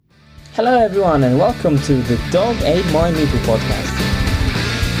Hello everyone and welcome to the Dog Ate My Meeple podcast.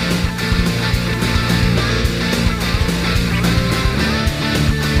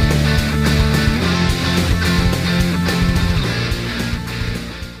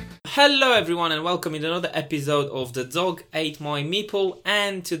 Hello everyone and welcome in another episode of The Dog Ate My Meeple,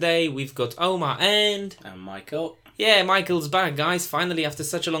 and today we've got Omar and Michael. Yeah, Michael's back, guys, finally after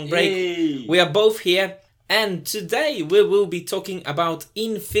such a long break. Yay. We are both here, and today we will be talking about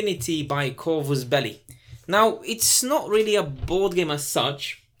Infinity by Corvus Belli. Now, it's not really a board game as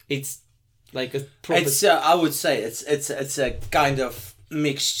such, it's like a proper... I would say it's a kind of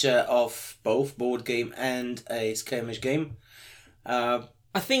mixture of both board game and a skirmish game.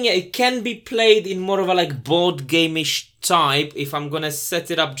 I think it can be played in more of a like board game-ish type if I'm gonna set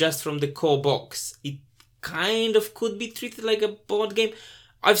it up just from the core box. It kind of could be treated like a board game.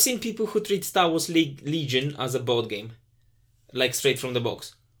 I've seen people who treat Star Wars Legion as a board game, like straight from the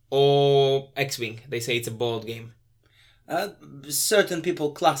box. Or X-Wing, they say it's a board game. Certain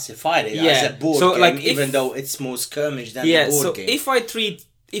people classified it as a board game, like even though it's more skirmish than a board game.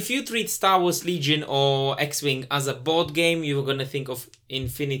 If you treat Star Wars Legion or X-Wing as a board game, you're going to think of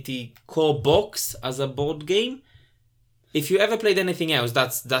Infinity Core Box as a board game. If you ever played anything else,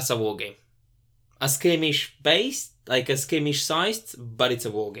 that's a war game. A skirmish based, like a skirmish sized, but it's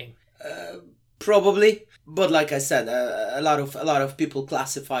a war game. Probably, but like I said, a lot of people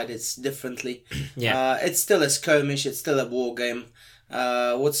classified it differently. Yeah, it's still a skirmish. It's still a war game.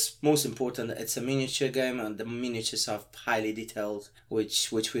 What's most important, it's a miniature game, and the miniatures are highly detailed,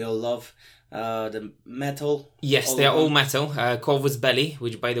 which we all love. The metal. Yes, they are all metal. Corvus Belli,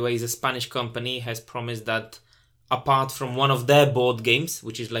 which by the way is a Spanish company, has promised that apart from one of their board games,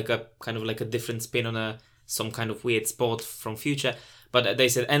 which is like a kind of like a different spin on some kind of weird sport from future, but they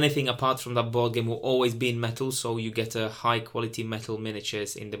said anything apart from that board game will always be in metal, so you get a high quality metal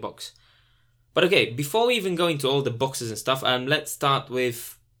miniatures in the box. But okay, before we even go into all the boxes and stuff, let's start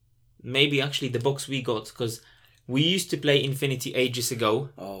with maybe actually the box we got, because we used to play Infinity ages ago.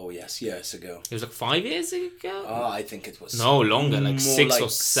 Oh yes, years ago. It was like 5 years ago? Oh, I think it was... No, longer, like 6 or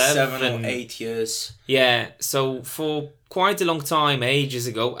 7. 7 or 8 years. Yeah, so for quite a long time, ages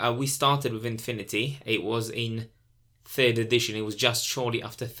ago, we started with Infinity. It was in 3rd edition. It was just shortly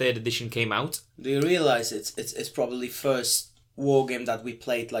after 3rd edition came out. Do you realise it's probably first war game that we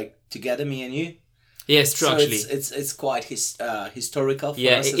played like together, me and you? Yes, true, so actually. It's quite historical for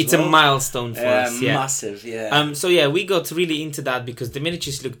us as it's well. a milestone for us. Yeah. Massive, yeah. So yeah, we got really into that because the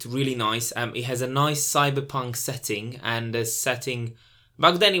miniatures looked really nice. It has a nice cyberpunk setting, and the setting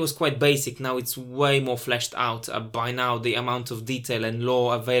back then it was quite basic. Now it's way more fleshed out. By now, the amount of detail and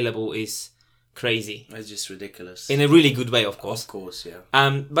lore available is crazy. It's just ridiculous. In a really good way, of course. Of course, yeah.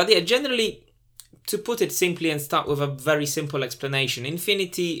 But yeah, generally, to put it simply and start with a very simple explanation,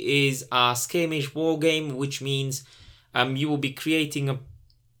 Infinity is a skirmish war game, which means you will be creating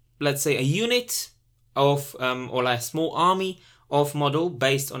let's say a unit of or a small army of model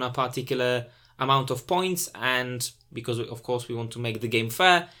based on a particular amount of points, and because of course we want to make the game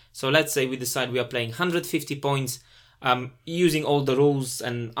fair, so let's say we decide we are playing 150 points using all the rules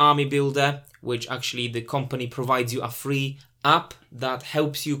and army builder, which actually the company provides you a free app that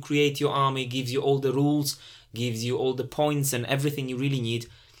helps you create your army, gives you all the rules, gives you all the points and everything you really need.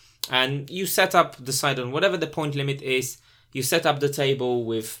 And you decide on whatever the point limit is, you set up the table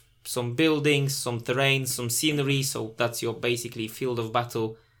with some buildings, some terrain, some scenery, so that's your basically field of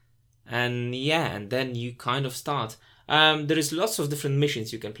battle. And yeah, and then you kind of start. There is lots of different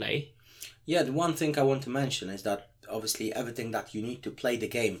missions you can play. Yeah, the one thing I want to mention is that obviously everything that you need to play the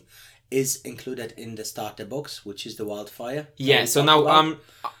game is included in the starter box, which is the wildfire. Yeah, so now,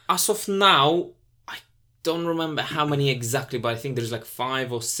 as of now, I don't remember how many exactly, but I think there's like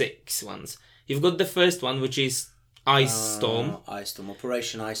 5 or 6 ones. You've got the first one, which is Ice Storm.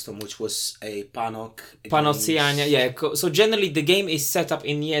 Operation Ice Storm, which was a Panoceania, yeah. So generally the game is set up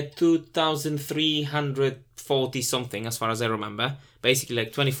in year 2340 something, as far as I remember. Basically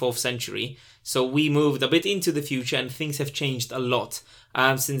like 24th century. So we moved a bit into the future and things have changed a lot.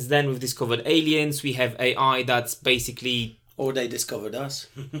 Since then we've discovered aliens, we have AI that's basically... Or they discovered us.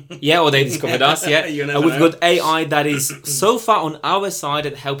 Yeah, or they discovered us, yeah. We've got AI that is so far on our side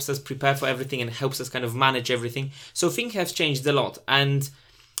and helps us prepare for everything and helps us kind of manage everything. So things have changed a lot. And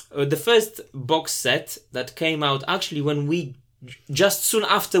the first box set that came out actually when we... Just soon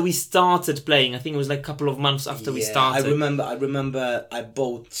after we started playing, I think it was like a couple of months after we started. I remember I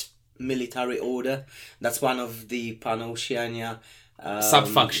bought Military Order. That's one of the Panoceania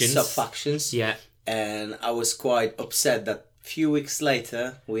sub-factions. Yeah. And I was quite upset that a few weeks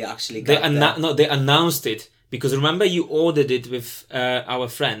later we actually got they announced it. Because remember, you ordered it with our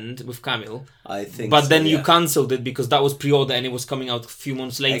friend, with Camille. I think but so, then yeah. you cancelled it because that was pre-order and it was coming out a few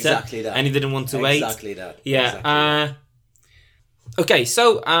months later. Exactly that. And you didn't want to wait. Exactly that. Yeah. Exactly that. Okay,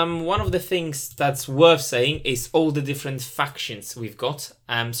 so one of the things that's worth saying is all the different factions we've got.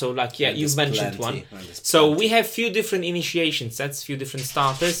 So like, yeah, And you've there's mentioned plenty, one. and there's So plenty. we have few different initiation sets, few different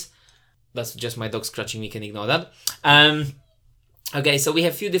starters. That's just my dog scratching, you can ignore that. Okay, so we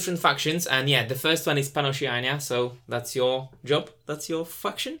have few different factions, and yeah, the first one is Panoceania, so that's your job, that's your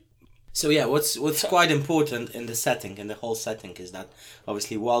faction. So yeah, what's quite important in the setting, in the whole setting, is that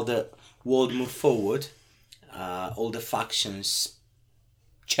obviously while the world moved forward, all the factions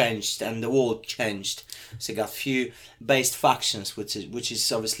changed and the world changed. So you got few based factions, which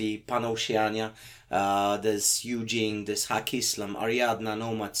is obviously Panoceania. There's Yu-Jing, there's Hakislam, Ariadna,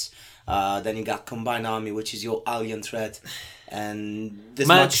 Nomads. Then you got Combined Army, which is your alien threat, and there's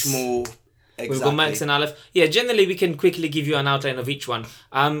Max. much more. Exactly. We've got Max and Aleph. Yeah, generally we can quickly give you an outline of each one.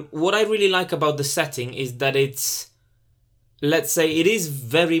 What I really like about the setting is that it's, let's say, it is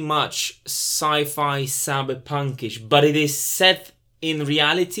very much sci-fi cyberpunkish, but it is set in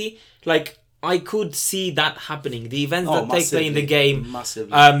reality. Like, I could see that happening. The events that take place in the game,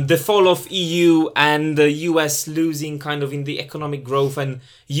 massively. the fall of EU and the US losing kind of in the economic growth, and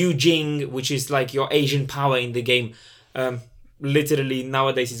Yu-Jing, which is like your Asian power in the game. Literally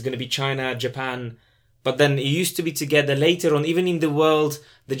nowadays it's going to be China, Japan, but then it used to be together. Later on, even in the world,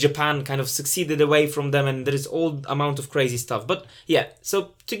 the Japan kind of succeeded away from them, and there is all amount of crazy stuff. But yeah,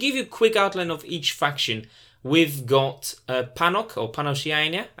 so to give you a quick outline of each faction, we've got Panok or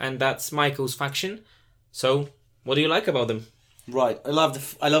Panoceania, and that's Michael's faction. So what do you like about them? Right, I love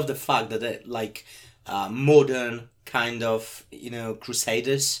the fact that they're like modern kind of,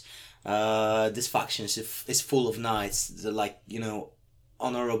 crusaders. This faction is full of knights. They're like,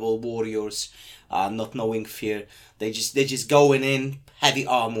 honorable warriors, not knowing fear. They're just going in heavy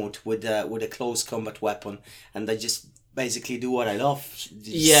armored with a close combat weapon, and they just basically do what I love,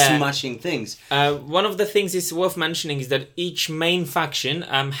 smashing things. One of the things is worth mentioning is that each main faction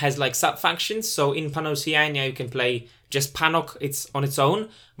has like sub factions. So in Panoceania you can play just Panok, it's on its own,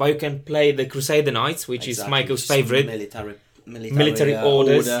 but you can play the Crusader Knights, which is Michael's favorite. Military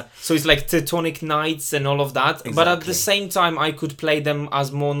orders. So it's like Teutonic Knights and all of that. Exactly. But at the same time, I could play them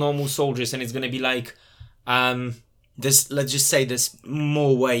as more normal soldiers, and it's going to be like... let's just say there's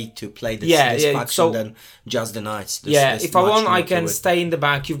more way to play this faction than just the knights. If I want, I can stay in the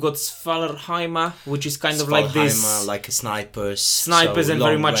back. You've got Svalheimer, which is kind of like this... like a snipers. Snipers and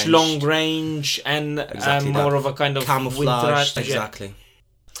very much long range, and more of a kind of camouflage. Winter, exactly.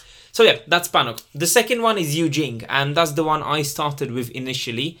 So yeah, that's Panok. The second one is Yu-Jing, and that's the one I started with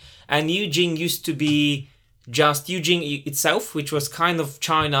initially. And Yu-Jing used to be just Yu-Jing itself, which was kind of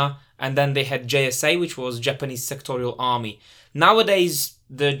China, and then they had JSA, which was Japanese Sectorial Army. Nowadays,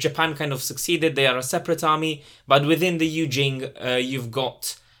 the Japan kind of succeeded, they are a separate army, but within the Yu-Jing, you've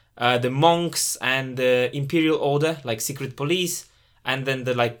got the monks and the Imperial Order, like Secret Police, and then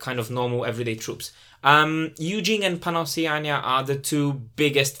the like kind of normal everyday troops. Yu-Jing and Panoceania are the two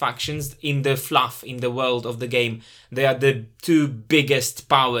biggest factions in the fluff in the world of the game. They are the two biggest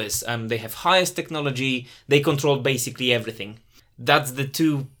powers. They have highest technology. They control basically everything. That's the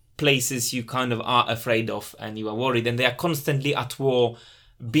two places you kind of are afraid of and you are worried. And they are constantly at war,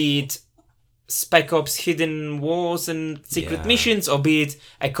 be it Spec Ops, Hidden Wars and Secret Missions, or be it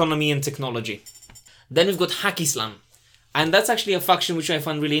economy and technology. Then we've got Hakislam. And that's actually a faction which I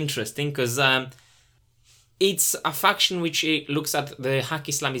find really interesting because... it's a faction which looks at the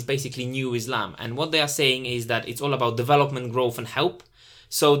Hakislam is basically new Islam. And what they are saying is that it's all about development, growth and help.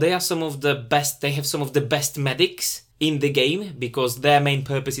 So they are some of the best, they have some of the best medics in the game because their main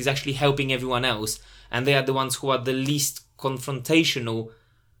purpose is actually helping everyone else. And they are the ones who are the least confrontational.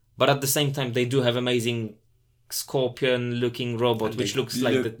 But at the same time, they do have amazing scorpion-looking robot, which looks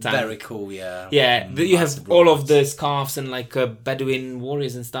like the tank. Very cool, yeah. Yeah, you have all of the scarves and like Bedouin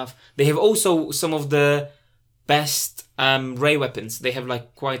warriors and stuff. They have also some of the best ray weapons. They have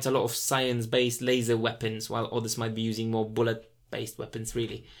like quite a lot of science-based laser weapons, while others might be using more bullet-based weapons,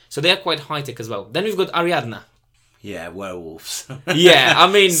 really. So they are quite high-tech as well. Then we've got Ariadna. Yeah, werewolves. Yeah, I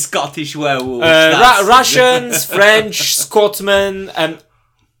mean... Scottish werewolves. Russians, French, Scotsmen,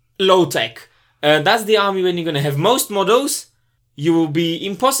 low-tech. That's the army when you're going to have most models. You will be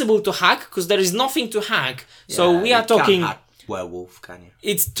impossible to hack because there is nothing to hack. So we are talking... Can't hack werewolf, can you?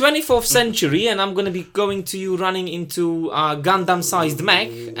 It's 24th century and I'm going to be going to you running into a Gundam-sized mech,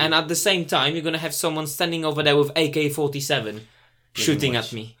 and at the same time you're going to have someone standing over there with AK-47 shooting much.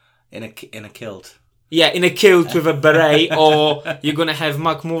 At me. In a kilt. Yeah, in a kilt with a beret, or you're gonna have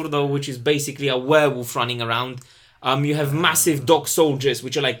McMurdo, which is basically a werewolf running around. You have massive dog soldiers,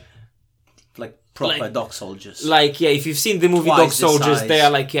 which are like proper dog soldiers. Like, yeah, if you've seen the movie Twice Dog the Soldiers, size.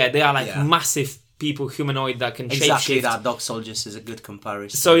 they are like massive people, humanoid that can Exactly shapeshift. that. Dog soldiers is a good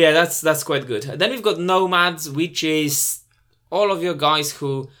comparison. So yeah, that's quite good. Then we've got nomads, which is all of your guys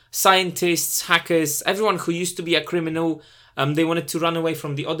who scientists, hackers, everyone who used to be a criminal. They wanted to run away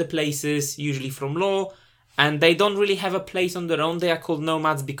from the other places, usually from law, and they don't really have a place on their own. They are called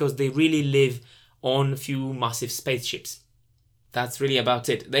nomads because they really live on few massive spaceships. That's really about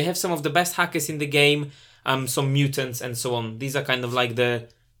it. They have some of the best hackers in the game, some mutants and so on. These are kind of like the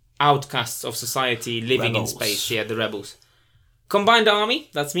outcasts of society living Rebels. in space. Yeah, the rebels. Combined army,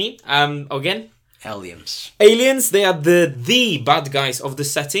 that's me. Again, Aliens. aliens, they are the bad guys of the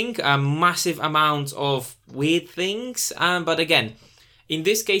setting. Massive amounts of weird things. But again, in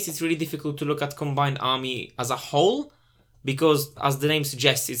this case, it's really difficult to look at combined army as a whole because, as the name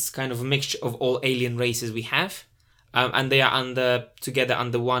suggests, it's kind of a mixture of all alien races we have. And they are together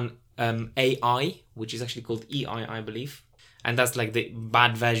under one AI, which is actually called EI, I believe. And that's like the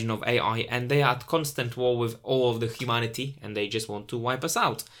bad version of AI. And they are at constant war with all of the humanity, and they just want to wipe us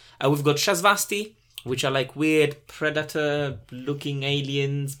out. We've got Shasvasti, which are like weird predator-looking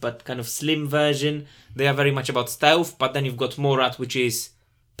aliens, but kind of slim version. They are very much about stealth. But then you've got Morat, which is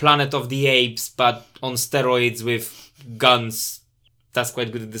Planet of the Apes, but on steroids with guns. That's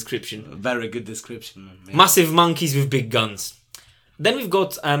quite good description. Very good description. Yeah. Massive monkeys with big guns. Then we've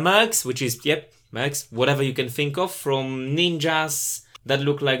got mercs, which is, mercs, whatever you can think of, from ninjas that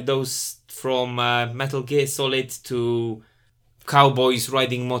look like those from Metal Gear Solid to cowboys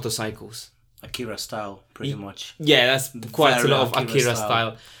riding motorcycles. Akira style, pretty much. Yeah, that's quite Very a lot of Akira Akira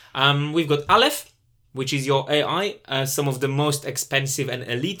style. We've got Aleph, which is your AI, some of the most expensive and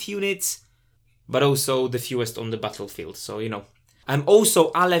elite units, but also the fewest on the battlefield. So, you know.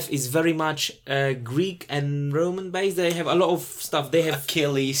 Also, Aleph is very much Greek and Roman based. They have a lot of stuff. They have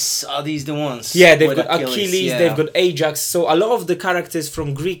Achilles. Are these the ones? Yeah, they've With got Achilles, yeah. they've got Ajax. So a lot of the characters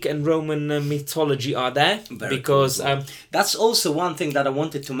from Greek and Roman mythology are there. Very because cool. That's also one thing that I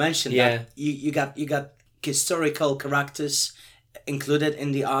wanted to mention. Yeah. That you got historical characters included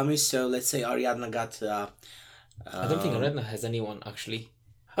in the army. So let's say Ariadna got. I don't think Ariadna has anyone actually.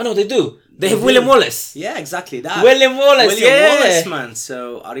 Oh no, they do. They have William Wallace. Yeah, exactly that. William Wallace, Wallace, man.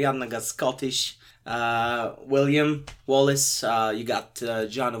 So Ariadna got Scottish. William Wallace. You got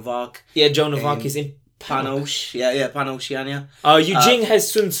Joan of Arc. Yeah, Joan of Arc is in Panoceania. Yeah, Panoceania. Yu-Jing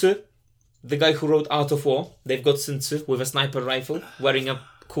has Sun Tzu, the guy who wrote Art of War. They've got Sun Tzu with a sniper rifle, wearing a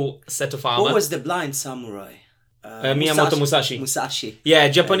cool set of armor. What was the blind samurai? Miyamoto Musashi. Musashi. Yeah,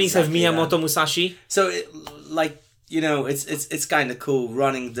 Japanese Exactly have Miyamoto Musashi. So, it's kind of cool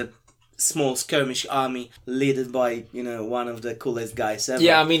running the small skirmish army led by, one of the coolest guys ever.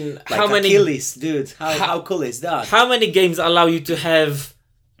 Yeah, I mean, like how many... Achilles, dude. How cool is that? How many games allow you to have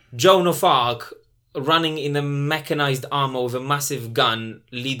Joan of Arc running in a mechanized armor with a massive gun,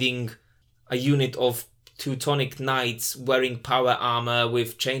 leading a unit of Teutonic Knights wearing power armor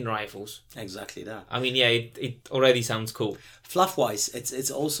with chain rifles? Exactly that. I mean, yeah, it already sounds cool. Fluff-wise, it's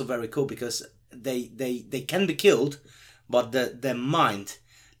also very cool because they can be killed, but their mind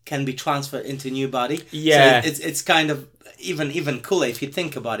can be transferred into new body. Yeah. So it's kind of even cooler if you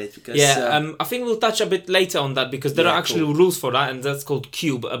think about it. Because, I think we'll touch a bit later on that because there are actually rules for that, and that's called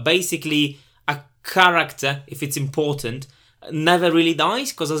cube. Basically, a character, if it's important, never really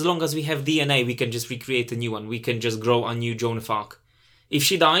dies, because as long as we have DNA, we can just recreate a new one. We can just grow a new Joan of Arc. If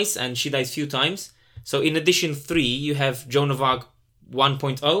she dies, and she dies few times, so in edition 3, you have Joan of Arc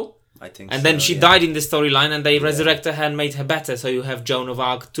 1.0, I think and then she died in the storyline, and they resurrected her and made her better, so you have Joan of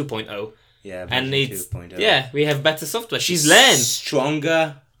Arc 2.0. Yeah, and it's 2.0. Yeah, we have better software. She's learned.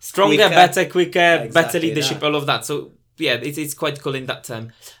 Stronger, quicker, better, exactly better leadership, that. all of that. So yeah, it's quite cool in that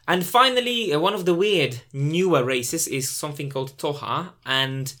term. And finally, one of the weird newer races is something called Toha,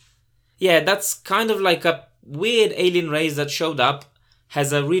 and yeah, that's kind of like a weird alien race that showed up,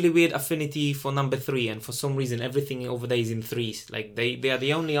 has a really weird affinity for number 3, and for some reason everything over there is in 3s. Like they are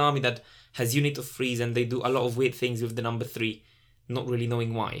the only army that has unit of 3s, and they do a lot of weird things with the number 3, not really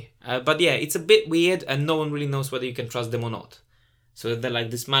knowing why. But yeah, it's a bit weird, and no one really knows whether you can trust them or not. So they're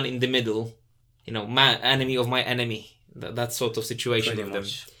like this man in the middle, enemy of my enemy. That sort of situation Pretty with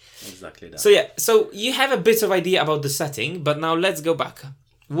much. them. Exactly that. So yeah, so you have a bit of idea about the setting, but now let's go back.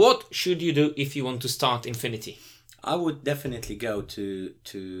 What should you do if you want to start Infinity? I would definitely go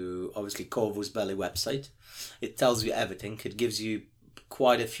to obviously Corvus Belli website. It tells you everything. It gives you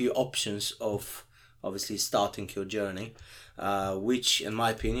quite a few options of obviously starting your journey, which in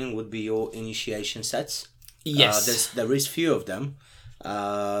my opinion would be your initiation sets. Yes. There is few of them.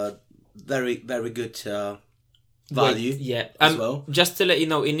 Very, very good value as well. Just to let you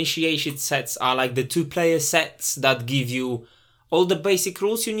know, initiation sets are like the 2-player sets that give you all the basic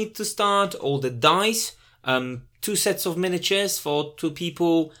rules you need to start, all the dice, 2 sets of miniatures for 2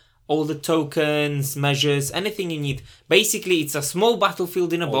 people, all the tokens, measures, anything you need. Basically, it's a small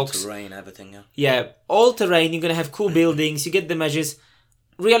battlefield in a box. All terrain, everything, yeah. Yeah, all terrain, you're going to have cool buildings, you get the measures.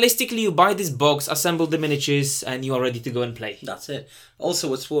 Realistically, you buy this box, assemble the miniatures, and you are ready to go and play. That's it. Also,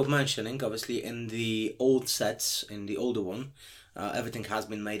 what's worth mentioning, obviously, in the old sets, in the older one, everything has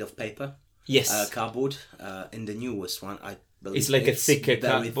been made of paper. Yes. Cardboard. In the newest one, I believe it's like a thicker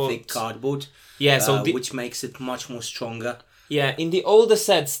very cardboard. thick cardboard. Yeah, so which makes it much more stronger. Yeah, in the older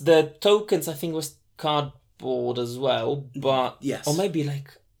sets, the tokens, I think, was cardboard as well, but... Yes. Or maybe,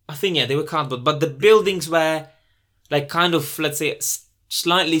 I think, they were cardboard, but the buildings were, kind of, let's say,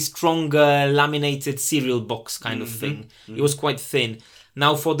 slightly stronger laminated cereal box kind of thing. It was quite thin.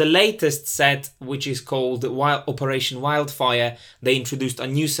 Now, for the latest set, which is called Operation Wildfire, they introduced a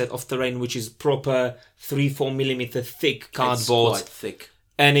new set of terrain, which is proper 3-4 millimeter thick cardboard. It's quite thick.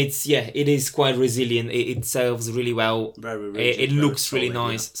 And it is quite resilient. It serves really well. Very rigid, it looks solid, really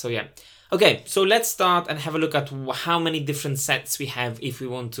nice. So, yeah. Okay, so let's start and have a look at how many different sets we have if we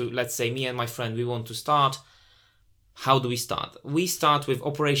want to, let's say, me and my friend, we want to start. How do we start? We start with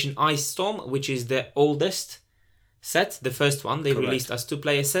Operation Ice Storm, which is the oldest set, the first one. They released as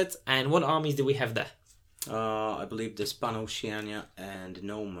 2-player set. And what armies do we have there? I believe there's Panoceania and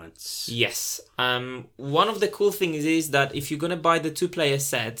Nomads. Yes. One of the cool things is that if you're going to buy the 2-player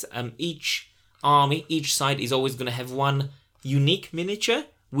set, each army, each side is always going to have one unique miniature,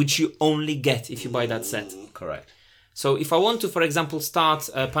 which you only get if you buy that set. Correct. So if I want to, for example, start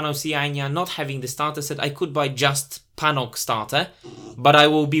Panoceania not having the starter set, I could buy just Panoc starter, but I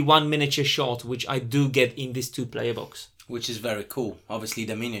will be 1 miniature short, which I do get in this 2-player box. Which is very cool. Obviously,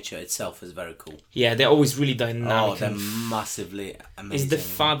 the miniature itself is very cool. Yeah, they're always really dynamic. Oh, they're massively amazing. Is the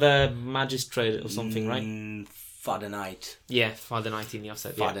Father Magistrate or something, right? Father Knight. Yeah, Father Knight in your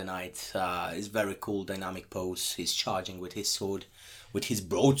set. Father Knight is very cool, dynamic pose. He's charging with his sword, with his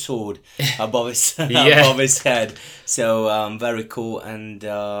broadsword above his head. So very cool. And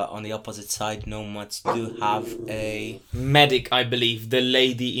on the opposite side, Nomads do have a medic, I believe. The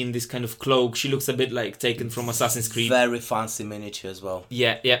lady in this kind of cloak. She looks a bit like taken from Assassin's Creed. Very fancy miniature as well.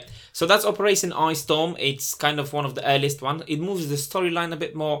 Yeah. So that's Operation Ice Storm. It's kind of one of the earliest ones. It moves the storyline a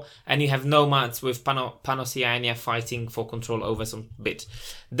bit more, and you have Nomads with Panoceania fighting for control over some bit.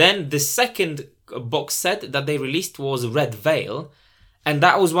 Then the second box set that they released was Red Veil. And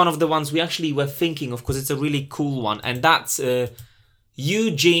that was one of the ones we actually were thinking of because it's a really cool one. And that's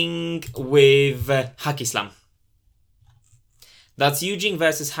Yu-Jing with Hack-Islam. That's Yu-Jing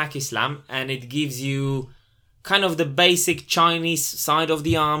versus Hack-Islam. And it gives you kind of the basic Chinese side of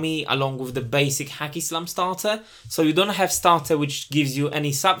the army along with the basic Hack-Islam starter. So you don't have starter which gives you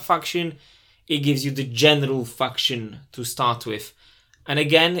any sub-faction. It gives you the general faction to start with. And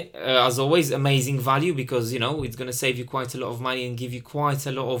again, as always, amazing value because, it's going to save you quite a lot of money and give you quite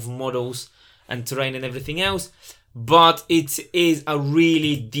a lot of models and terrain and everything else. But it is a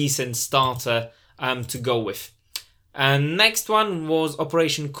really decent starter to go with. And next one was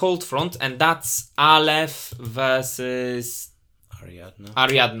Operation Cold Front, and that's Aleph versus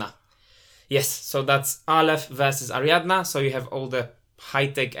Ariadna. Yes, so that's Aleph versus Ariadna. So you have all the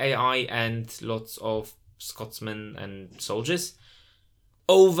high-tech AI and lots of Scotsmen and soldiers.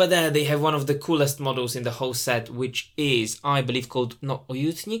 Over there, they have one of the coolest models in the whole set, which is, I believe, called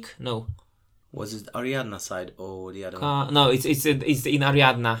Oyutnik? No. Was it Ariadna side or the other one? No, it's in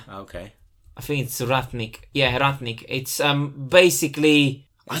Ariadna. Okay. I think it's Ratnik. Yeah, Ratnik. It's basically...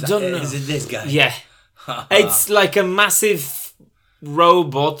 I don't know. Is it this guy? Yeah. It's like a massive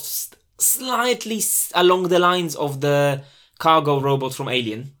robot, slightly along the lines of the cargo robot from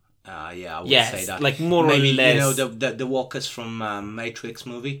Alien. I would say that. Like more or less. The walkers from Matrix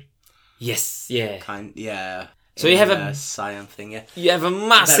movie. Yes, yeah. So you have a cyan thing, yeah. You have a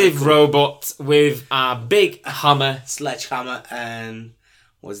massive robot with a big hammer, sledgehammer, and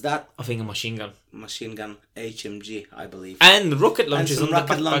what's that? I think a machine gun. Machine gun, HMG, I believe. And rocket launchers and some on rocket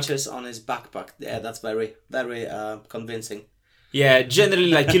the backpack. launchers on his backpack. Yeah, that's very, very convincing. Yeah,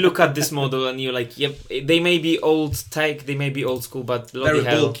 generally, you look at this model and you're like, yep, they may be old tech, they may be old school, but very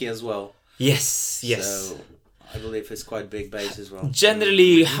bulky as well. Yes. So I believe it's quite big base as well.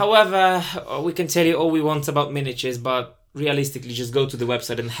 Generally, however, we can tell you all we want about miniatures, but realistically, just go to the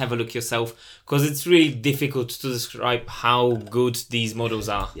website and have a look yourself, because it's really difficult to describe how good these models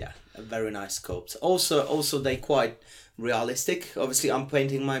are. Yeah, very nice sculpts. Also they quite realistic. Obviously, I'm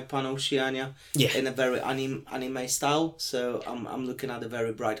painting my Panoceania in a very anime style, so I'm looking at the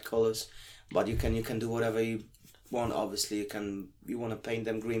very bright colors. But you can do whatever you want. Obviously, you want to paint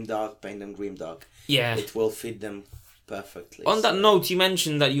them grimdark. Yeah, it will fit them perfectly. On that note, you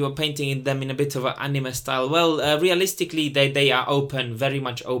mentioned that you were painting them in a bit of an anime style. Well, realistically, they are very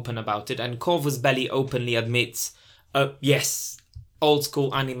much open about it, and Corvus Belli openly admits, yes, old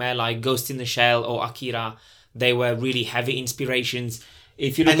school anime like Ghost in the Shell or Akira, they were really heavy inspirations.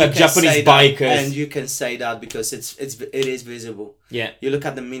 If you look at Japanese bikers, and you can say that because it is visible. Yeah, you look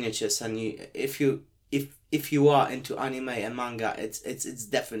at the miniatures, and if you are into anime and manga, it's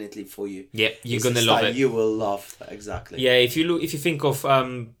definitely for you. Yeah, you're gonna love it. You will love exactly. Yeah, if you think of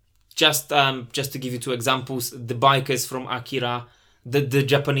just to give you two examples, the bikers from Akira, the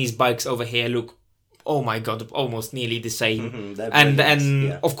Japanese bikes over here look, oh my god, almost nearly the same,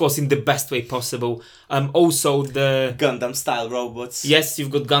 and of course in the best way possible. Also the Gundam style robots. Yes, you've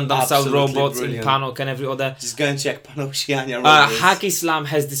got Gundam style robots brilliant. in Panok and every other. Just go and check Panoceania robots. Hack Islam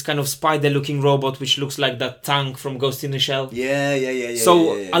has this kind of spider looking robot which looks like that tank from Ghost in the Shell. Yeah.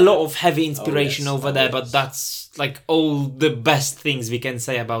 So a lot of heavy inspiration over there, yes. but that's like all the best things we can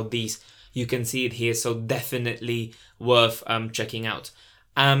say about these. You can see it here, so definitely worth checking out.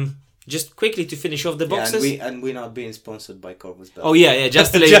 Just quickly to finish off the boxes. And we're not being sponsored by Corvus Belli. Oh yeah,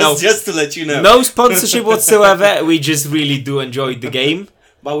 just to let you know. Just to let you know. No sponsorship whatsoever. We just really do enjoy the game.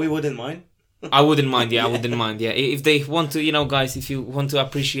 But we wouldn't mind. I wouldn't mind, yeah. If they want to, guys, if you want to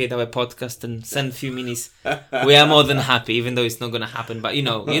appreciate our podcast and send a few minis, we are more than happy, even though it's not going to happen. But you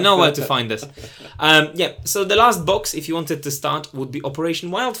know where to find us. So the last box, if you wanted to start, would be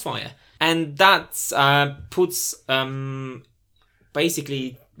Operation Wildfire. And that puts,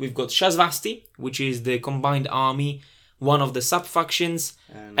 basically, we've got Shasvasti, which is the combined army, one of the sub-factions,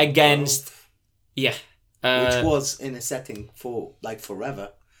 against... Yeah. Which was in a setting for,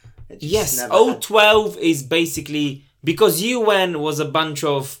 forever. Yes, O12 is basically... Because UN was a bunch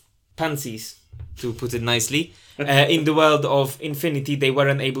of pansies, to put it nicely. In the world of Infinity, they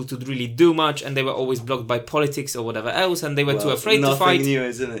weren't able to really do much, and they were always blocked by politics or whatever else, and they were too afraid to fight. Nothing new,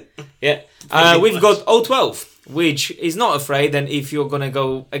 isn't it? Yeah. We've got O12, which is not afraid, and if you're going to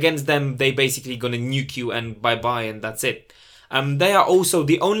go against them, they basically going to nuke you and bye-bye, and that's it. They are also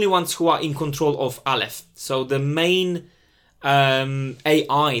the only ones who are in control of Aleph. So the main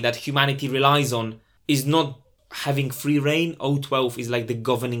AI that humanity relies on is not having free reign. O12 is like the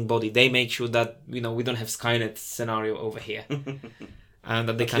governing body. They make sure that we don't have Skynet scenario over here, and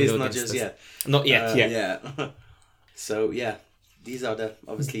that they can't do not against just us. yet. Not yet. Yeah. So these are the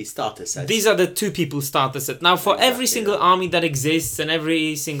obviously starter sets. These are the 2 people starter set. Now for every single army that exists and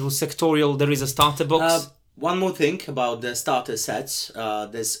every single sectorial, there is a starter box. One more thing about the starter sets.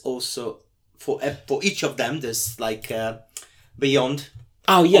 There's also for each of them there's beyond.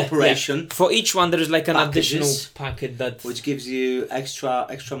 Operation. Yeah. For each one, there is an packages, additional packet which gives you extra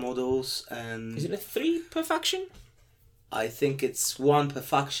models, and is it 3 per faction? I think it's 1 per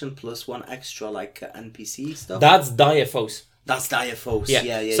faction plus 1 extra NPC stuff. That's Diaphos. That's Diaphos.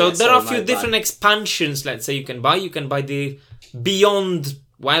 Yeah. So there are a few different expansions. Let's say you can buy. You can buy the Beyond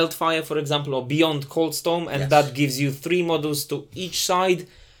Wildfire, for example, or Beyond Cold Storm, and that gives you 3 models to each side.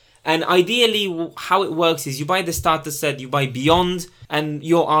 And ideally, how it works is you buy the starter set, you buy Beyond, and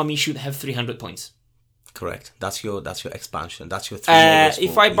your army should have 300 points. Correct. That's your expansion. That's your 3 models.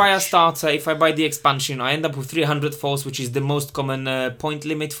 If I buy a starter, if I buy the expansion, I end up with 300 force, which is the most common point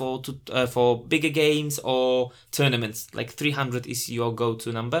limit for bigger games or tournaments. 300 is your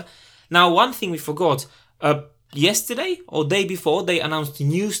go-to number. Now, one thing we forgot. Yesterday or day before, they announced a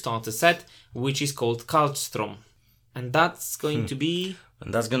new starter set, which is called Kaltstrom. And that's going to be...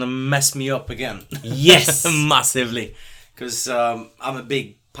 And that's going to mess me up again. Yes! Massively. Because I'm a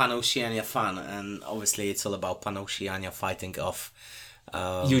big Panoceania fan, and obviously it's all about Panoceania fighting off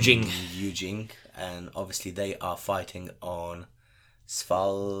Yu-Jing. And obviously they are fighting on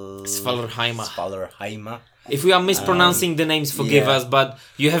Svalrheima. If we are mispronouncing the names, forgive us, but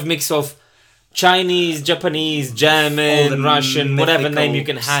you have mix of Chinese, Japanese, German, Russian, whatever name you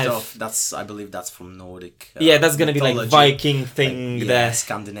can have. Stuff. I believe that's from Nordic. That's going to be Viking thing there.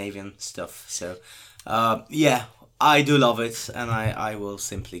 Scandinavian stuff. So, I do love it, and I will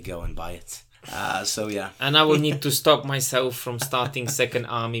simply go and buy it. And I will need to stop myself from starting second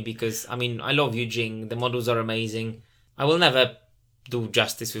army because, I love Yu-Jing. The models are amazing. I will never do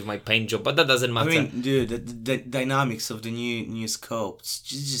justice with my paint job, but that doesn't matter. I mean, dude, the dynamics of the new scopes.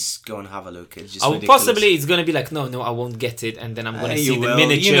 Just go and have a look. It's just possibly it's gonna be like, no, I won't get it, and then I'm gonna see the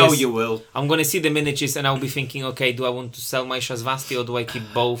miniatures. You know you will. I'm gonna see the miniatures, and I'll be thinking, okay, do I want to sell my Shazvasti or do I keep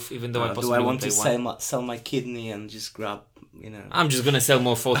both? Even though I possibly do I want to one. sell my kidney and just grab, I'm just gonna sell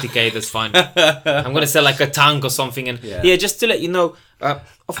more 40k. That's fine. I'm gonna sell like a tank or something, and just to let you know.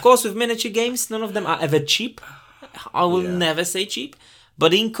 Of course, with miniature games, none of them are ever cheap. I will never say cheap.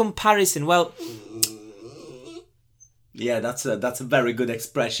 But in comparison, well... Yeah, that's a very good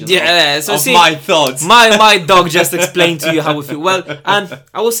expression of my thoughts. My dog just explained to you how we feel. Well,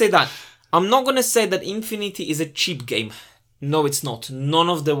 I will say that. I'm not going to say that Infinity is a cheap game. No, it's not. None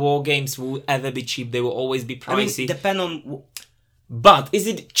of the war games will ever be cheap. They will always be pricey. Depend on... But is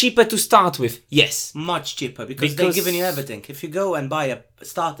it cheaper to start with? Yes. Much cheaper, because they're giving you everything. If you go and buy a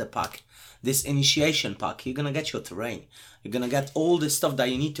starter pack, this initiation pack, you're going to get your terrain. You're going to get all the stuff that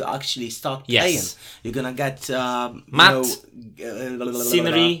you need to actually start playing. You're going to get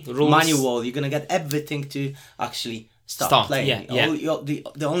scenery, rules. Manual. You're going to get everything to actually start playing.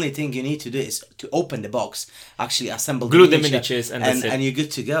 The only thing you need to do is to open the box, actually assemble glue the miniatures, and you're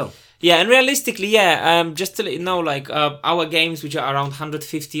good to go. Yeah, and realistically, just to let you know, like our games, which are around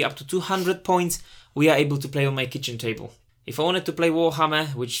 150 up to 200 points, we are able to play on my kitchen table. If I wanted to play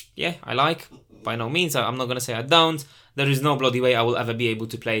Warhammer, which, I like, by no means, I'm not going to say I don't, there is no bloody way I will ever be able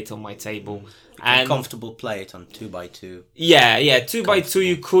to play it on my table. And comfortable play it on 2x2. Yeah, 2x2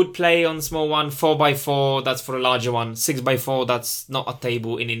 you could play on small one, 4x4, that's for a larger one, 6x4, that's not a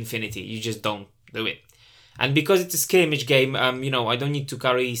table in Infinity, you just don't do it. And because it's a skirmish game, I don't need to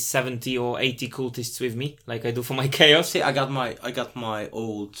carry 70 or 80 cultists with me, like I do for my Chaos. See, I got my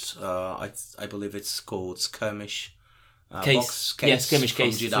old, I believe it's called skirmish. Case. Skirmish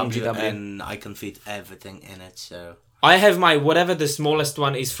case from GW, and I can fit everything in it. So I have my whatever the smallest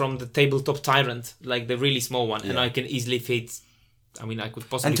one is from the tabletop Tyrant, like the really small one, and I can easily fit. I mean, I could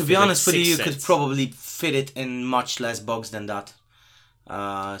possibly. And to be honest with you, could probably fit it in much less box than that.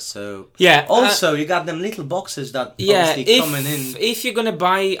 Also, you got them little boxes that obviously coming in. If you're gonna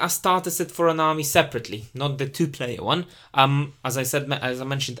buy a starter set for an army separately, not the 2-player one, as I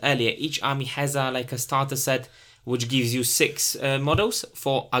mentioned earlier, each army has a starter set which gives you 6 models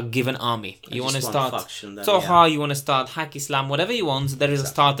for a given army. You want to start Toha, you want to start Hak Islam, whatever you want, there is a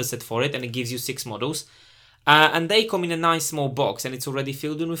starter set for it and it gives you 6 models. And they come in a nice small box and it's already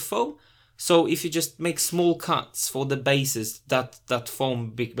filled in with foam. So if you just make small cuts for the bases, that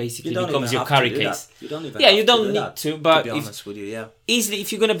foam basically becomes your carry case. You don't even you don't need to, but to be honest with you, easily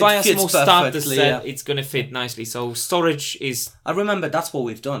if you're going to buy a small starter set, it's going to fit nicely. So storage is... I remember that's what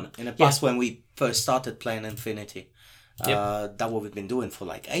we've done in the past when we first started playing Infinity. That's what we've been doing for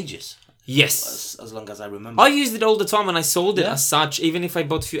like ages. Yes. As long as I remember. I used it all the time and I sold it as such, even if I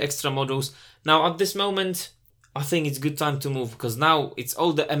bought a few extra models. Now at this moment, I think it's good time to move because now it's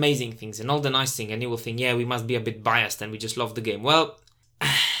all the amazing things and all the nice things and you will think, we must be a bit biased and we just love the game. Well,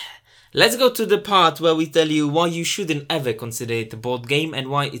 let's go to the part where we tell you why you shouldn't ever consider it a board game and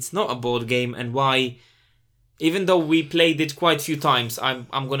why it's not a board game and why, even though we played it quite a few times,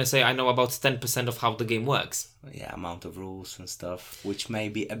 I'm going to say I know about 10% of how the game works. Yeah, amount of rules and stuff, which may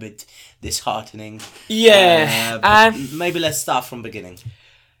be a bit disheartening. Yeah. Maybe let's start from beginning.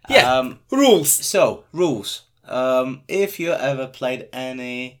 Rules. So, rules. If you ever played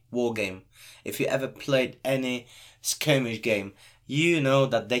any war game, if you ever played any skirmish game, you know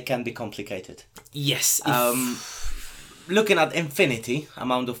that they can be complicated. Yes. Looking at Infinity,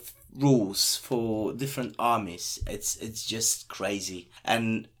 amount of rules for different armies, it's just crazy.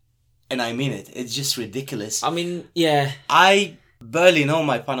 And I mean it. It's just ridiculous. I mean, I barely know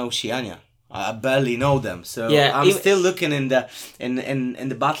my Panoceania. I barely know them. So I'm still looking in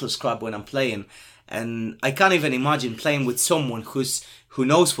the battle scrap when I'm playing. And I can't even imagine playing with someone who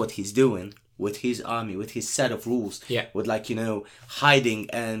knows what he's doing with his army, with his set of rules. With hiding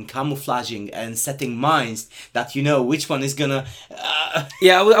and camouflaging and setting mines that which one is gonna.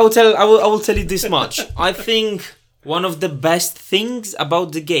 I will tell you this much. I think one of the best things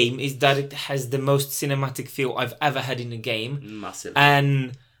about the game is that it has the most cinematic feel I've ever had in a game. Massive.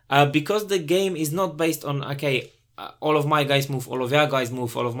 And because the game is not based on all of my guys move, all of your guys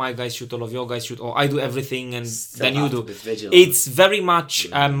move, all of my guys shoot, all of your guys shoot, or I do everything and then you do. It's very much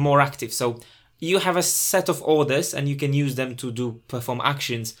more active. So you have a set of orders and you can use them to perform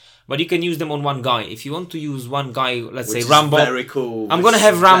actions, but you can use them on one guy. If you want to use one guy, let's say Rambo. Very cool. I'm going to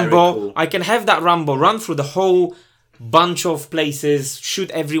have Rambo. Cool. I can have that Rambo run through the whole bunch of places,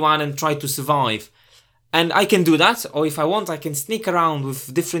 shoot everyone and try to survive. And I can do that, or if I want, I can sneak around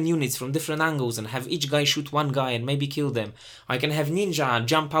with different units from different angles and have each guy shoot one guy and maybe kill them. I can have ninja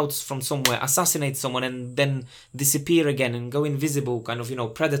jump out from somewhere, assassinate someone and then disappear again and go invisible, kind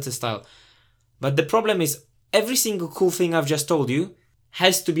of, Predator style. But the problem is, every single cool thing I've just told you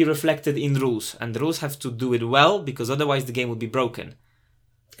has to be reflected in rules. And the rules have to do it well, because otherwise the game would be broken.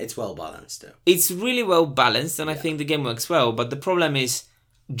 It's well balanced though. It's really well balanced, and I think the game works well, but the problem is,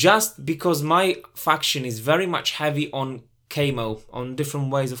 just because my faction is very much heavy on camo, on different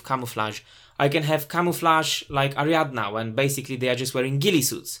ways of camouflage, I can have camouflage like Ariadna, when basically they are just wearing ghillie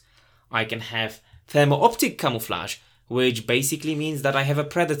suits. I can have thermo-optic camouflage, which basically means that I have a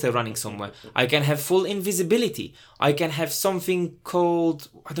predator running somewhere. I can have full invisibility. I can have something called,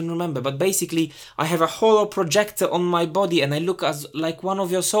 I don't remember, but basically I have a hollow projector on my body and I look as like one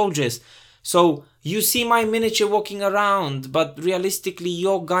of your soldiers. So you see my miniature walking around, but realistically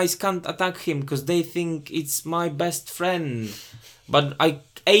your guys can't attack him because they think it's my best friend. But I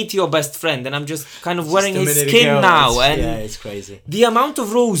ate your best friend and I'm just kind of wearing his skin now. And yeah, it's crazy. The amount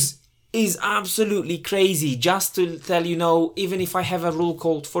of rules is absolutely crazy. Just to tell even if I have a rule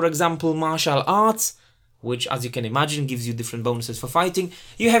called, for example, martial arts, which, as you can imagine, gives you different bonuses for fighting.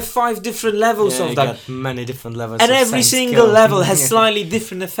 You have 5 different levels of that. Got many different levels. And every single level has slightly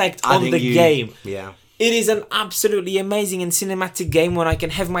different effect on the game. Yeah. It is an absolutely amazing and cinematic game where I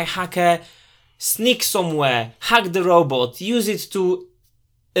can have my hacker sneak somewhere, hack the robot, use it to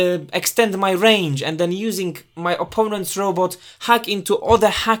extend my range, and then using my opponent's robot, hack into other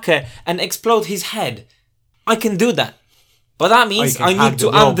hacker and explode his head. I can do that. But that means I need to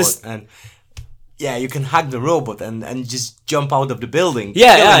understand. Yeah, you can hack the robot and just jump out of the building.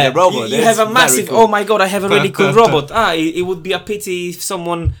 Yeah. The robot. You have a massive, cool. Oh my god, I have a really cool robot. It would be a pity if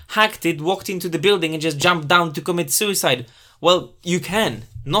someone hacked it, walked into the building and just jumped down to commit suicide. Well, you can.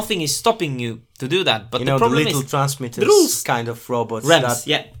 Nothing is stopping you to do that. But the problem the little is, transmitters kind of robots. REMs,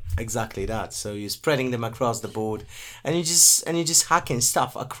 yeah. Exactly that. So you're spreading them across the board, and you're just hacking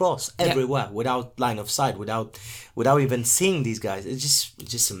stuff across everywhere without line of sight, without even seeing these guys. It's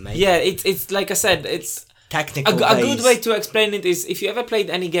just amazing. Yeah, it's like I said, it's technical. A good way to explain it is, if you ever played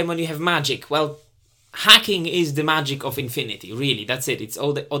any game when you have magic, well, hacking is the magic of Infinity. Really, that's it. It's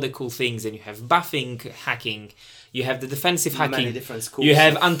all the other cool things, and you have buffing hacking. You have the defensive hacking. Many different schools. You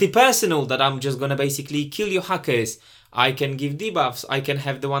have anti-personal, that I'm just gonna basically kill your hackers. I can give debuffs. I can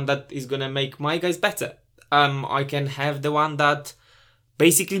have the one that is gonna make my guys better. I can have the one that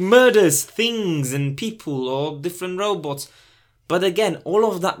basically murders things and people or different robots. But again, all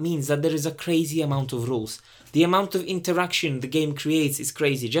of that means that there is a crazy amount of rules. The amount of interaction the game creates is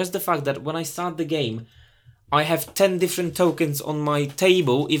crazy. Just the fact that when I start the game, I have 10 different tokens on my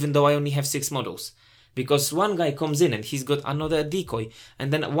table, even though I only have 6 models. Because one guy comes in and he's got another decoy,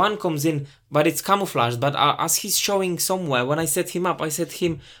 and then one comes in but it's camouflaged, but as he's showing somewhere, when I set him up, I set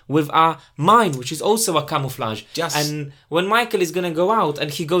him with a mine, which is also a camouflage. And when Michael is gonna go out and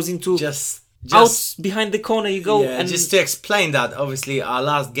he goes into out behind the corner, you go. Yeah, and just to explain that, obviously our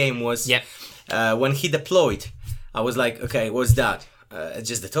last game was when he deployed, I was like, okay, what's that? It's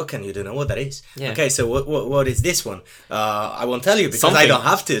just the token, you don't know what that is. Yeah. Okay, so what is this one? I won't tell you because I don't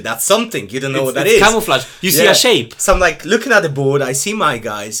have to. That's something. You don't know what that is. It's camouflage. You see a shape. So I'm like looking at the board, I see my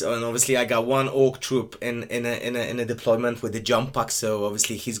guys, and obviously I got one orc troop in a deployment with the jump pack, so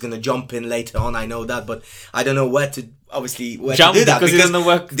obviously he's gonna jump in later on, I know that, but I don't know where to jump to do that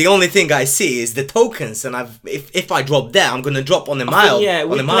because the only thing I see is the tokens, and if I drop there, I'm gonna drop on a mile. Yeah,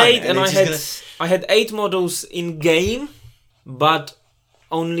 we played and I had 8 models in game, but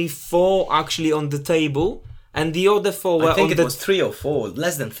only 4 actually on the table, and the other 4 were I think it was 3 or 4,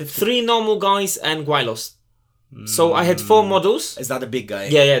 less than 50. 3 normal guys and Guilos. So I had 4 models. Is that the big guy?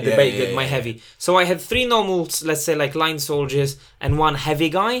 Yeah, my heavy. So I had 3 normals, let's say like line soldiers, and 1 heavy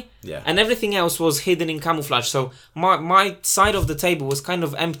guy. Yeah. And everything else was hidden in camouflage. So my side of the table was kind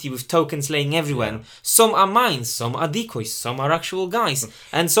of empty with tokens laying everywhere. Yeah. Some are mines, some are decoys, some are actual guys,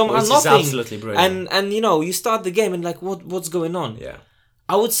 and some are nothing. Absolutely brilliant. And you start the game and like what's going on? Yeah.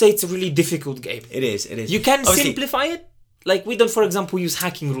 I would say it's a really difficult game. It is. You can simplify it. Like we don't, for example, use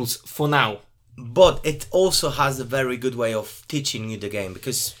hacking rules for now. But it also has a very good way of teaching you the game,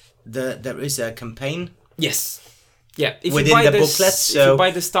 because there is a campaign. Yes. Yeah. Within the booklet. So if you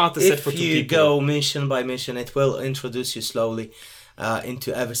buy the starter set for 2 people. If you go mission by mission, it will introduce you slowly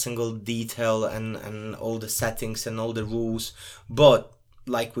into every single detail and all the settings and all the rules. But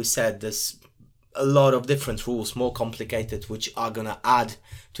like we said, there's a lot of different rules, more complicated, which are gonna add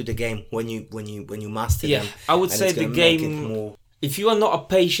to the game when you master them. I would say the game if you are not a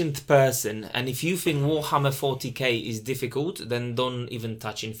patient person and if you think Warhammer 40k is difficult, then don't even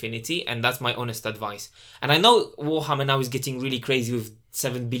touch Infinity, and that's my honest advice. And I know Warhammer now is getting really crazy with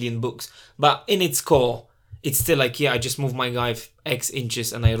 7 billion books, but in its core, it's still like, I just move my guy X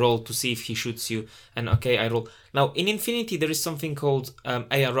inches and I roll to see if he shoots you, and okay, I roll. Now, in Infinity, there is something called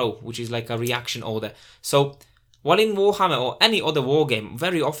ARO, which is like a reaction order. So, while in Warhammer or any other wargame,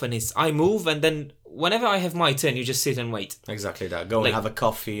 very often is I move and then whenever I have my turn, you just sit and wait. Exactly that. Go and have a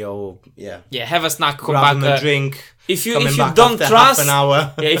coffee or have a snack, come grab back, a drink. If you don't trust, half an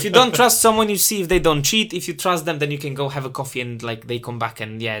hour. if you don't trust someone, you see if they don't cheat. If you trust them, then you can go have a coffee and like they come back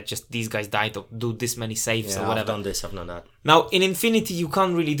and just these guys died or do this many saves or whatever. I've done this, I've done that. Now in Infinity, you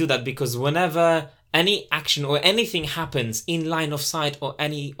can't really do that because whenever any action or anything happens in line of sight or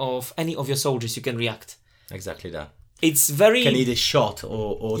any of your soldiers, you can react. Exactly that. It's very... You can either shot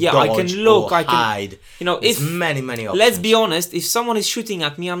or dodge I can look, or I can hide. There's many options. Let's be honest, if someone is shooting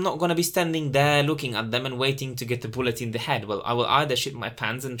at me, I'm not going to be standing there looking at them and waiting to get the bullet in the head. Well, I will either shit my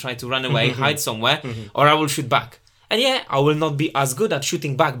pants and try to run away, hide somewhere, or I will shoot back. And I will not be as good at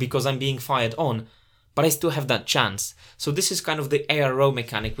shooting back because I'm being fired on, but I still have that chance. So this is kind of the ARO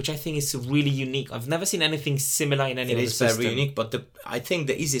mechanic, which I think is really unique. I've never seen anything similar in any other system. It is very unique, but I think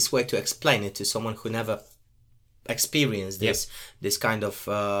the easiest way to explain it to someone who never experienced this kind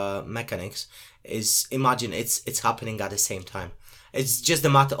of mechanics is imagine it's happening at the same time. It's just a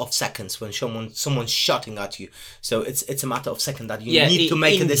matter of seconds when someone's shooting at you. So it's a matter of seconds that you need to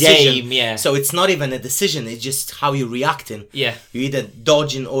make a decision. Game, So it's not even a decision, it's just how you're reacting. Yeah. You're either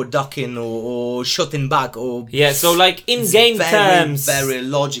dodging or ducking or shooting back or... Yeah, so like in game terms... Very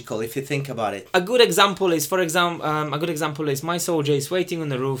logical if you think about it. A good example is, my soldier is waiting on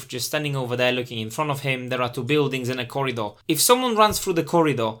the roof, just standing over there looking in front of him. There are 2 buildings and a corridor. If someone runs through the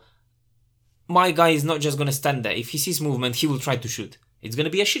corridor, my guy is not just going to stand there. If he sees movement, he will try to shoot. It's going to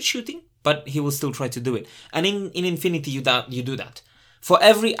be a shit shooting, but he will still try to do it. And in Infinity, you do that. For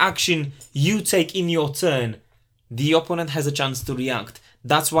every action you take in your turn, the opponent has a chance to react.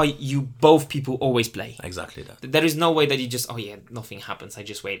 That's why both people always play. Exactly that. There is no way that you just, nothing happens, I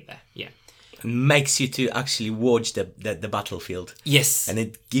just wait there. Yeah. It makes you to actually watch the battlefield. Yes. And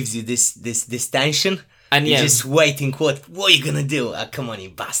it gives you this tension. And you're just waiting, what are you going to do? Come on, you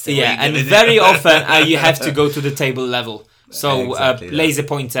bastard. Yeah, and very often you have to go to the table level. So laser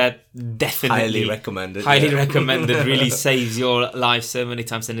pointer, definitely. Highly recommended. Really saves your life so many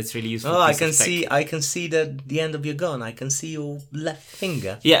times and it's really useful. I can see the end of your gun. I can see your left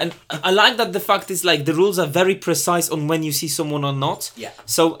finger. Yeah, and I like that the fact is like the rules are very precise on when you see someone or not. Yeah.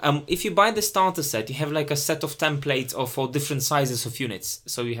 So if you buy the starter set, you have like a set of templates for different sizes of units.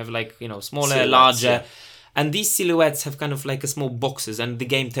 So you have like, smaller, silhouettes, larger. Yeah. And these silhouettes have kind of like a small boxes, and the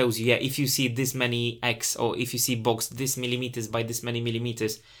game tells you, if you see this many X, or if you see box this millimeters by this many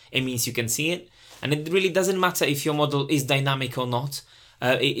millimeters, it means you can see it. And it really doesn't matter if your model is dynamic or not.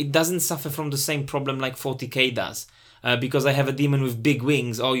 It doesn't suffer from the same problem like 40k does. Because I have a demon with big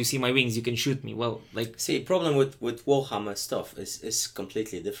wings, you see my wings, you can shoot me. Well, like... See, problem with Warhammer stuff is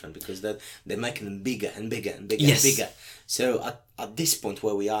completely different, because they're making them bigger and bigger and bigger and bigger. So at this point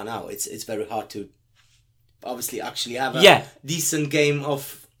where we are now, it's very hard to obviously actually have a decent game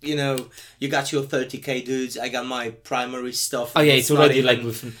of, you got your 30k dudes, I got my primary stuff. It's already even, like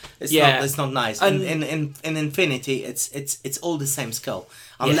with... It's not nice. And in Infinity, it's all the same scale.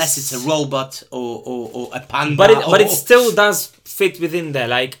 Unless it's a robot or a panda. But it still does fit within there.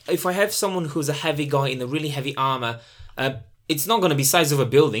 Like, if I have someone who's a heavy guy in a really heavy armor, it's not going to be size of a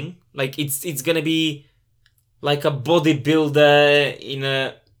building. Like, it's going to be like a bodybuilder in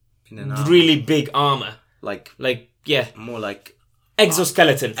a really big armor. More like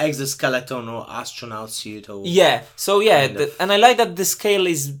exoskeleton or astronaut suit or and I like that the scale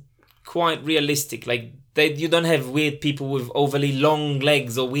is quite realistic. Like you don't have weird people with overly long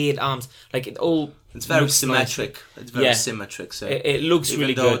legs or weird arms. Like it's very symmetric. Nice. It's very symmetric. So it looks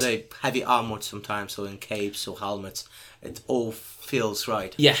really good. Even though they heavy armored sometimes, or in capes or helmets, it all feels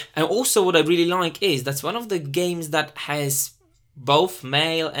right. Yeah, and also what I really like is that's one of the games that has both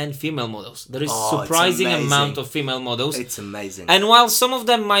male and female models. There is surprising amount of female models. It's amazing. And while some of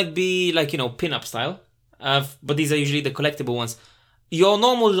them might be like, pin-up style, but these are usually the collectible ones, your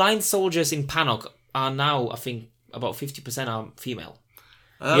normal line soldiers in Panoc are now, I think, about 50% are female.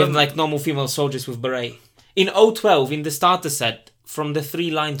 You have like normal female soldiers with beret. In 012, in the starter set, from the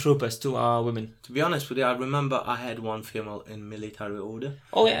 3 line troopers, 2 are women. To be honest with you, I remember I had 1 female in military order.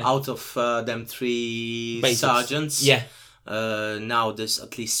 Oh yeah. Out of them 3 basics. Sergeants. Yeah. Now there's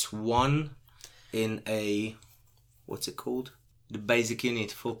at least 1 in a, what's it called? the basic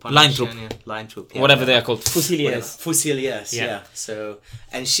unit for Line troop. Line troop. Whatever they are called. Fusiliers. Fusiliers, yeah. So,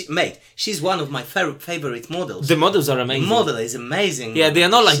 and she's one of my favorite models. The models are amazing. The model is amazing. Yeah, they are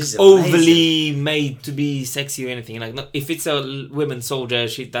not like She's overly made to be sexy or anything. Like, if it's a women soldier,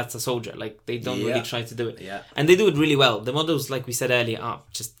 that's a soldier. Like, they don't really try to do it. Yeah. And they do it really well. The models, like we said earlier, are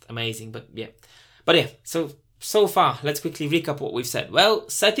just amazing. But yeah. So far, let's quickly recap what we've said. Well,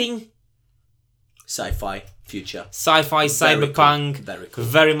 setting... Sci-fi, future. Sci-fi, cyberpunk, Cool. Very cool.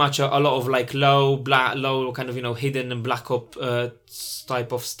 very much a lot of like low kind of, hidden and black op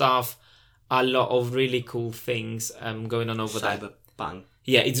type of stuff. A lot of really cool things going on over there. Cyberpunk.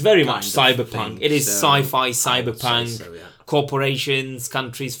 Yeah, it's very much cyberpunk. Thing. It is So, sci-fi, cyberpunk, so, yeah. corporations,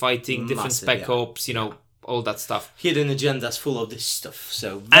 countries fighting, different Massive, spec ops, all that stuff. Hidden agendas full of this stuff.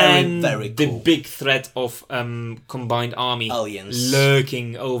 So very, very cool. The big threat of combined army aliens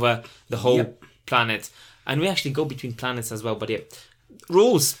lurking over the whole planet. And we actually go between planets as well, but yeah.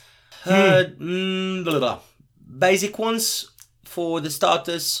 Rules. Blah, blah, blah. Basic ones for the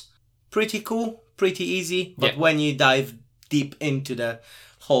starters, pretty cool, pretty easy. But when you dive deep into the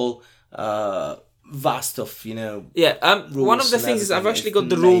whole vast of, one of the things is I've actually got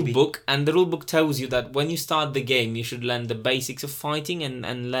the rule book, and the rule book tells you that when you start the game, you should learn the basics of fighting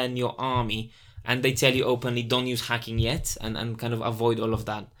and learn your army. And they tell you openly, don't use hacking yet, and kind of avoid all of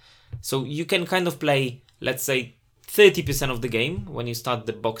that. So you can kind of play, let's say, 30% of the game when you start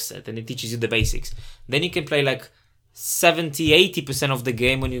the box set, and it teaches you the basics. Then you can play like 70-80% of the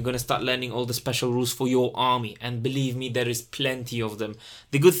game when you're going to start learning all the special rules for your army. And believe me, there is plenty of them.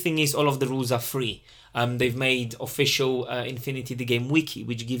 The good thing is all of the rules are free. They've made official Infinity the Game wiki,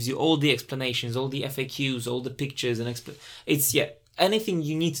 which gives you all the explanations, all the FAQs, all the pictures, and anything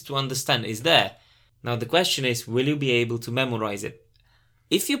you need to understand is there. Now the question is, will you be able to memorize it?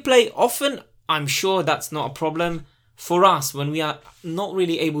 If you play often, I'm sure that's not a problem. For us, when we are not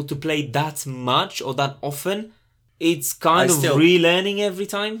really able to play that much or that often, it's kind of relearning every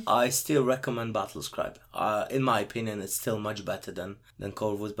time. I still recommend Battlescribe. In my opinion, it's still much better than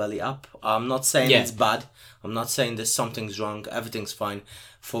Corvus Belli up. I'm not saying it's bad. I'm not saying there's something's wrong. Everything's fine.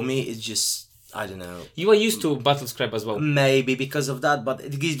 For me, it's just, I don't know. You are used to Battlescribe as well. Maybe because of that, but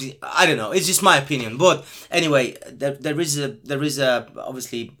it gives me, I don't know. It's just my opinion. But anyway, there is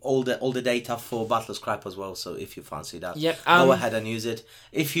obviously all the data for Battlescribe as well. So if you fancy that, go ahead and use it.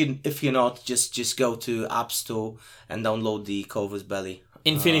 If you're not, just go to App Store and download the Corvus Belli.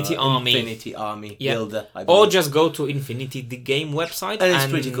 Infinity Army Builder. Or just go to Infinity the Game website. And it's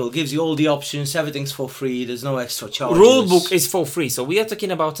pretty cool. It gives you all the options. Everything's for free. There's no extra charges. Rulebook is for free. So we are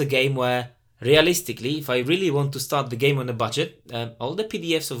talking about a game where, realistically, if I really want to start the game on a budget, all the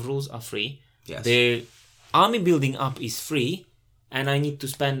PDFs of rules are free. Yes. The army building up is free. And I need to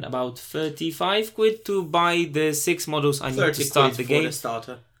spend about 35 quid to buy the 6 models I need to start the game. For the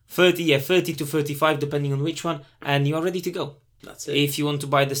starter. 30 to 35 depending on which one. And you're ready to go. That's it. If you want to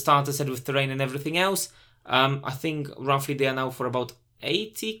buy the starter set with terrain and everything else, I think roughly they are now for about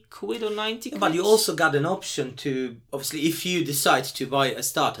 80 quid or 90 quid. But you also got an option to, obviously, if you decide to buy a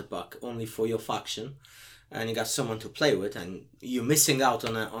starter pack only for your faction, and you got someone to play with, and you're missing out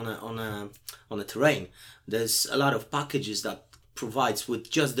on a terrain, there's a lot of packages that provides with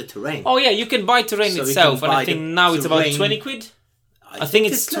just the terrain. Oh yeah, you can buy terrain itself, and I think now it's about 20 quid. I think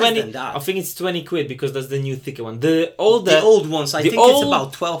it's 20. I think it's 20 quid because that's the new thicker one. The old ones, I think it's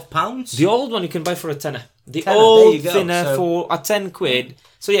about £12. The old one you can buy for a tenner. The old thinner for a 10 quid.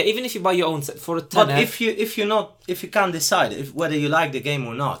 So yeah, even if you buy your own set for a tenner. But if you can't decide whether you like the game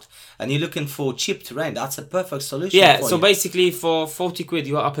or not, and you're looking for cheap terrain, that's a perfect solution. Yeah. So basically, for 40 quid,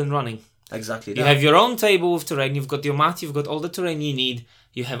 you are up and running. Exactly. You have your own table with terrain. You've got your mat. You've got all the terrain you need.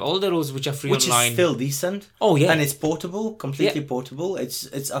 You have all the rules which are free online. Which is still decent. Oh yeah. And it's portable, completely portable. It's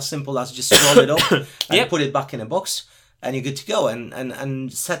as simple as just roll it up and put it back in a box, and you're good to go.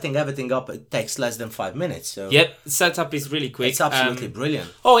 And setting everything up, it takes less than 5 minutes. So setup is really quick. It's absolutely brilliant.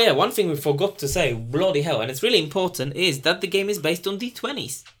 Oh yeah, one thing we forgot to say, bloody hell, and it's really important, is that the game is based on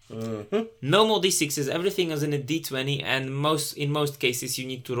D20s. Mm-hmm. No more D6s. Everything is in a D20, and in most cases you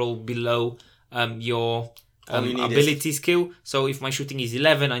need to roll below your ability skill. So if my shooting is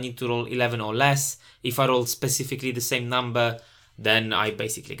 11, I need to roll 11 or less. If I roll specifically the same number, then I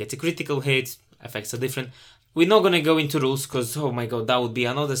basically get a critical hit. Effects are different. We're not going to go into rules because, oh my god, that would be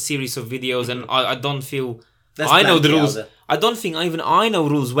another series of videos, and I don't feel I know the rules. I don't think even I know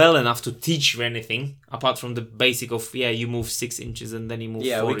rules well enough to teach you anything apart from the basic of you move 6 inches and then you move 4 inches.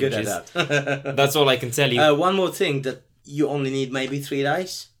 Yeah, we're good at that. That's all I can tell you. One more thing, that you only need maybe 3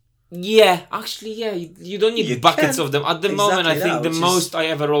 dice. Yeah, actually, you don't need buckets of them. At the moment, I think the most I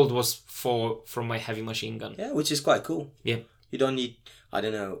ever rolled was 4 from my heavy machine gun. Yeah, which is quite cool. Yeah. You don't need, I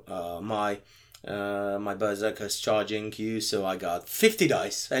don't know, my berserker's charging you, so I got 50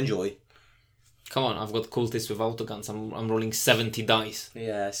 dice. Enjoy. Come on, I've got cultists with autoguns. I'm rolling 70 dice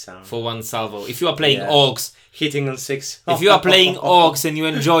Yeah, Sam. for one salvo. If you are playing Yeah. orcs, Hitting on 6. if you are playing orcs and you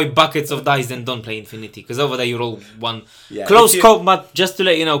enjoy buckets of dice, then don't play Infinity, because over there you roll one. Yeah, Close combat, just to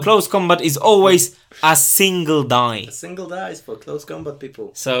let you know, close combat is always a single die. A single dice for close combat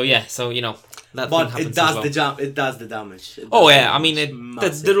people. So yeah, so you know that. But thing happens it does as well. the jump. It does the damage. It Oh does yeah, the I mean damage.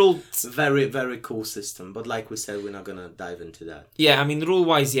 that's the Massive. rule. Very, very cool system. But like we said, we're not gonna dive into that. Yeah, I mean rule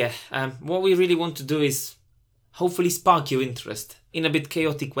wise, yeah. What we really want to do is hopefully spark your interest in a bit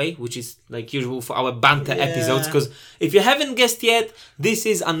chaotic way, which is like usual for our banter episodes. Because if you haven't guessed yet, this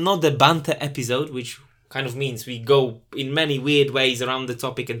is another banter episode, which kind of means we go in many weird ways around the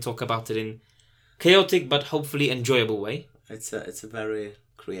topic and talk about it in chaotic but hopefully enjoyable way. It's a very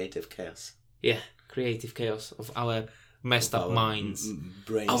creative chaos. Yeah, creative chaos of our messed up minds, our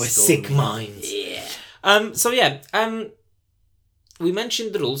Brainstorming. sick minds. Yeah. So yeah, we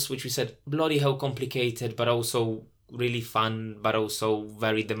mentioned the rules, which we said bloody hell complicated, but also really fun, but also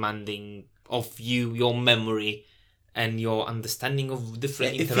very demanding of you, your memory, and your understanding of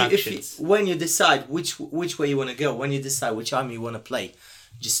different interactions. When you decide which way you want to go, when you decide which army you want to play,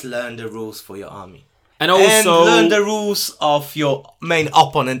 just learn the rules for your army. And also learn the rules of your main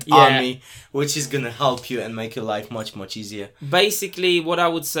opponent army, which is going to help you and make your life much, much easier. basically what I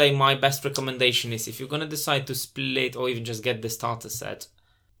would say my best recommendation is if you're going to decide to split or even just get the starter set,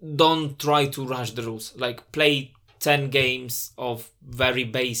 don't try to rush the rules. Like play 10 games of very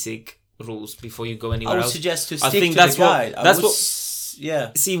basic rules before you go anywhere I would else. suggest to I stick think to that's the guide.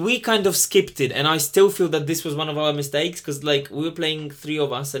 Yeah. See, we kind of skipped it, and I still feel that this was one of our mistakes, because like we were playing 3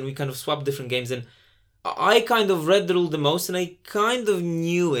 of us and we kind of swapped different games, and I kind of read the rule the most and I kind of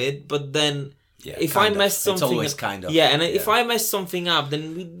knew it, but then if I messed something it's always up, kind of. if I messed something up,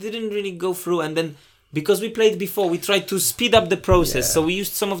 then we didn't really go through, and then because we played before, we tried to speed up the process, so we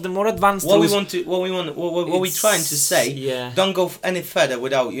used some of the more advanced rules. What we're trying to say, don't go any further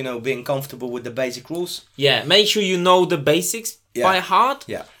without, being comfortable with the basic rules. Yeah, make sure you know the basics by heart.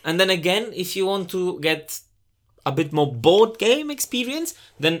 Yeah. And then again, if you want to get a bit more board game experience,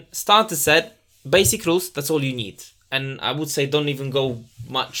 then starter set, basic rules, that's all you need. And I would say don't even go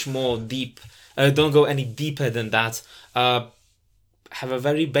much more deep. Don't go any deeper than that. Have a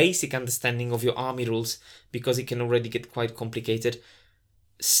very basic understanding of your army rules, because it can already get quite complicated.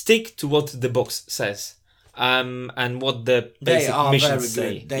 Stick to what the box says, and what the basic missions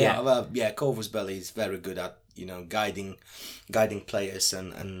say. They are. Corvus Belli is very good at guiding players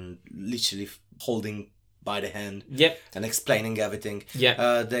and literally holding by the hand. Yep. And explaining everything.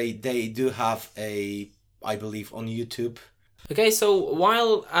 Yeah. They do have I believe on YouTube. Okay, so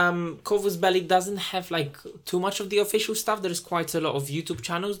while Corvus Belli doesn't have like too much of the official stuff, there is quite a lot of YouTube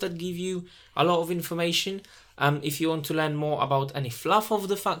channels that give you a lot of information. If you want to learn more about any fluff of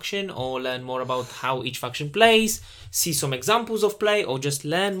the faction, or learn more about how each faction plays, see some examples of play, or just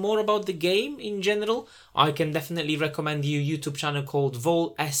learn more about the game in general, I can definitely recommend you a YouTube channel called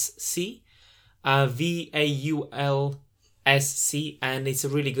VaulSC, VAULSC, and it's a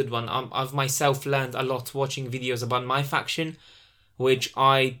really good one. I've myself learned a lot watching videos about my faction, which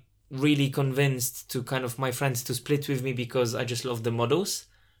I really convinced to kind of my friends to split with me, because I just love the models,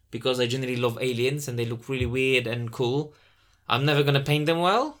 because I generally love aliens and they look really weird and cool. I'm never going to paint them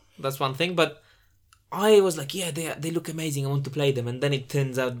well, that's one thing, but I was like, yeah, they look amazing, I want to play them. And then it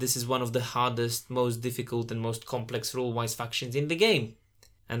turns out this is one of the hardest, most difficult and most complex rule-wise factions in the game.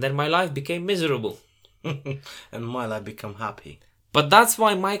 And then my life became miserable. And my life become happy. But that's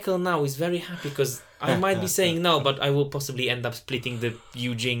why Michael now is very happy, because I might be saying no, but I will possibly end up splitting the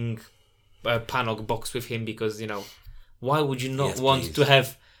Yu-Jing Panok box with him, because, why would you not want to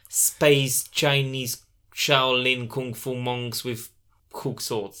have space Chinese Shaolin Kung Fu monks with hook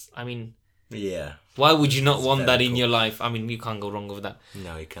swords? I mean, why would you not want that in your life? I mean, you can't go wrong with that.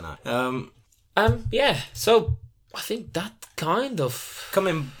 No, you cannot. So I think that kind of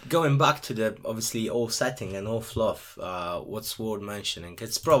going back to the obviously all setting and all fluff. What's worth mentioning?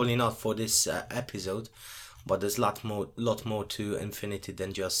 It's probably not for this episode, but there's a lot more to Infinity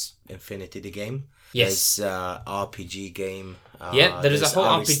than just Infinity the game. Yes. There's RPG game. There is a whole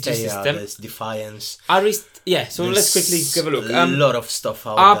RPG system. There's Defiance. So let's quickly give a look. A lot of stuff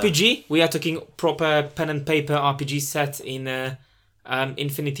out RPG, we are talking proper pen and paper RPG set in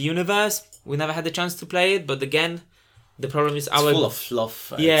Infinity Universe. We never had the chance to play it, but again, the problem is it's full of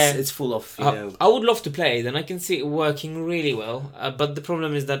fluff. It's full of, I would love to play it, and I can see it working really well. But the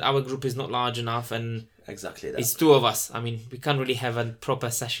problem is that our group is not large enough, and exactly that. It's 2 of us. I mean, we can't really have a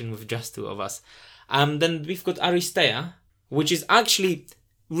proper session with just 2 of us. Then we've got Aristea, which is actually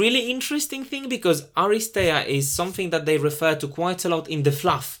really interesting thing because Aristea is something that they refer to quite a lot in the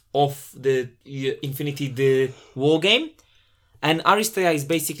fluff of the Infinity the wargame. And Aristea is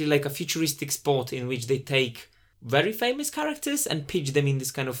basically like a futuristic sport in which they take very famous characters and pitch them in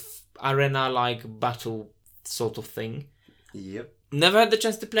this kind of arena-like battle sort of thing. Yep. Never had the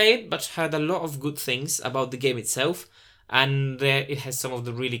chance to play it, but heard a lot of good things about the game itself. And it has some of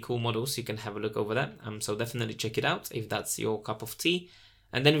the really cool models. You can have a look over that. So definitely check it out if that's your cup of tea.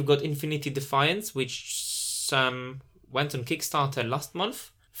 And then we've got Infinity Defiance, which went on Kickstarter last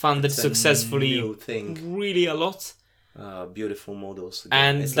month. Funded successfully. New thing. Really a lot. Beautiful models. Again.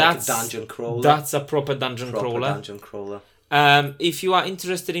 And it's that's like a dungeon crawler. That's a proper dungeon crawler. If you are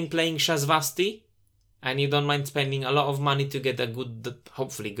interested in playing Shazvasti and you don't mind spending a lot of money to get a good,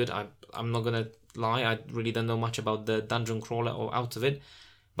 hopefully good, I'm not gonna lie, I really don't know much about the dungeon crawler or out of it,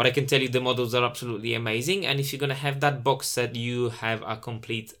 but I can tell you the models are absolutely amazing. And if you're gonna have that box set, you have a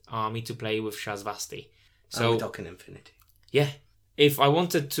complete army to play with Shazvasti. So we're talking Infinity. Yeah, if I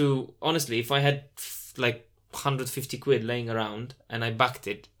wanted to, honestly, if I had like 150 quid laying around and I backed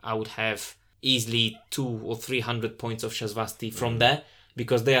it, I would have easily 200 or 300 points of Shazvasti from there,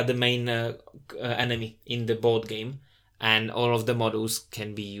 because they are the main enemy in the board game, and all of the models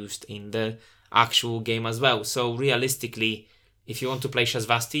can be used in the actual game as well. So realistically, if you want to play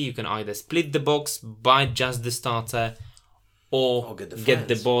Shazvasti, you can either split the box, buy just the starter, or get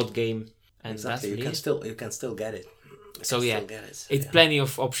the board game, and exactly. That's you can still get it. It's plenty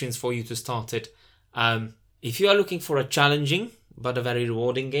of options for you to start it. If you are looking for a challenging but a very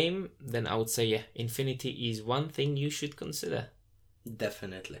rewarding game, then I would say Infinity is one thing you should consider.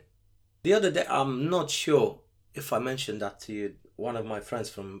 Definitely. The other day, I'm not sure if I mentioned that to you. One of my friends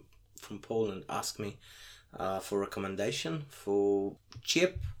from Poland asked me for recommendation for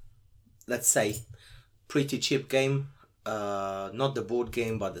cheap, let's say, pretty cheap game. Not the board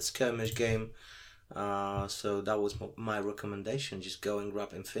game, but the skirmish game. So that was my recommendation. Just go and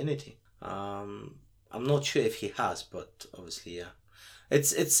grab Infinity. I'm not sure if he has, but obviously, yeah.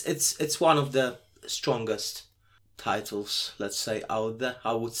 It's one of the strongest titles, let's say, out there,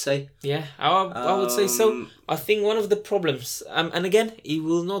 I would say. Yeah, I would say so. I think one of the problems, and again, it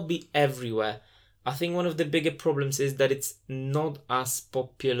will not be everywhere. I think one of the bigger problems is that it's not as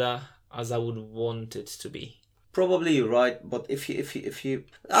popular as I would want it to be. Probably you're right, but if you,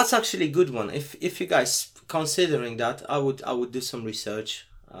 that's actually a good one. If you guys considering that, I would do some research.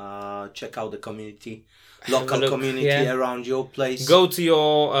 Check out the community, local community around your place. Go to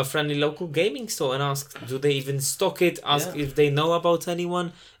your friendly local gaming store and ask, do they even stock it? Ask if they know about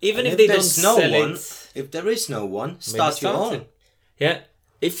anyone. Even if they don't sell it. If there is no one, start your own. Yeah.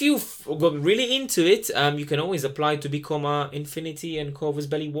 If you've got really into it, you can always apply to become a Infinity and Corvus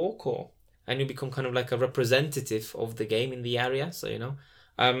Belli War Corps. And you become kind of like a representative of the game in the area. So,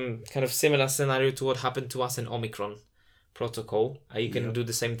 kind of similar scenario to what happened to us in Omicron Protocol. You can do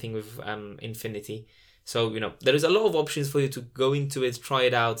the same thing with Infinity. So, there is a lot of options for you to go into it, try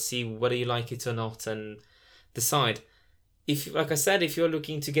it out, see whether you like it or not, and decide. Like I said, if you're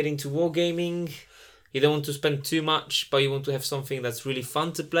looking to get into wargaming, you don't want to spend too much, but you want to have something that's really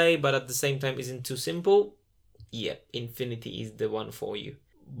fun to play, but at the same time isn't too simple, Infinity is the one for you.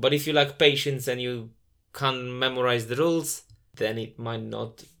 But if you like patience and you can't memorize the rules, then it might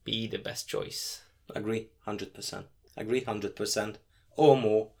not be the best choice. Agree 100%. Or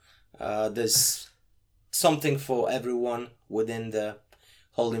more. There's something for everyone within the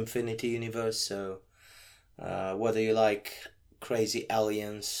whole Infinity universe. So whether you like crazy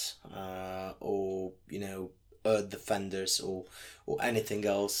aliens or Earth Defenders or anything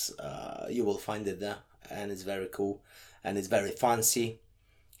else, you will find it there, and it's very cool and it's very fancy.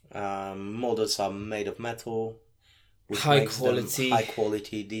 Models are made of metal, high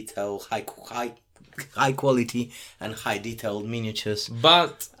quality detail, high quality and high detailed miniatures,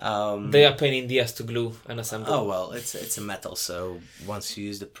 but they are pain in the ass to glue and assemble. Oh well, it's a metal, so once you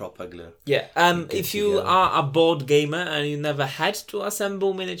use the proper glue. If you are a board gamer and you never had to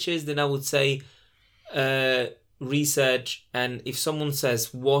assemble miniatures, then I would say research, and if someone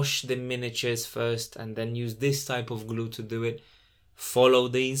says wash the miniatures first and then use this type of glue to do it, follow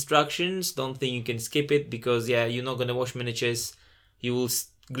the instructions. Don't think you can skip it, because you're not going to wash miniatures. You will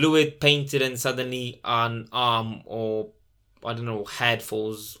glue it, paint it, and suddenly an arm or head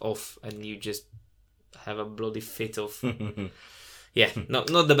falls off and you just have a bloody fit of not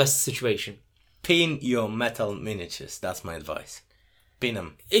the best situation. Paint your metal miniatures, that's my advice. Pin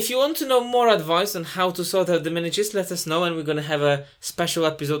 'em. If you want to know more advice on how to sort out the miniatures, let us know, and we're going to have a special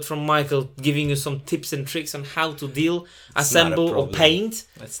episode from Michael giving you some tips and tricks on how to deal, assemble or paint.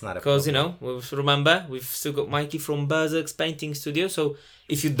 That's not a Because, problem. remember, we've still got Mikey from Berserk's Painting Studio, so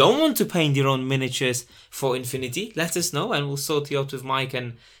if you don't want to paint your own miniatures for Infinity, let us know and we'll sort you out with Mike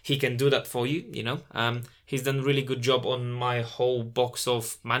and he can do that for you, He's done a really good job on my whole box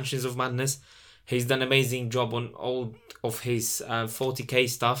of Mansions of Madness. He's done an amazing job on all of his 40k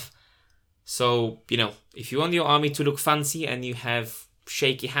stuff. So, if you want your army to look fancy and you have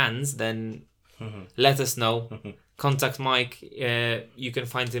shaky hands, then let us know. Contact Mike. You can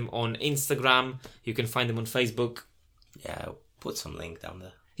find him on Instagram. You can find him on Facebook. Yeah, put some link down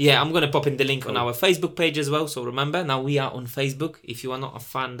there. Yeah, I'm going to pop in the link on our Facebook page as well. So remember, now we are on Facebook. If you are not a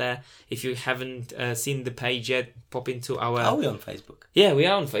fan there, if you haven't seen the page yet, pop into our... Are we on Facebook? Yeah, we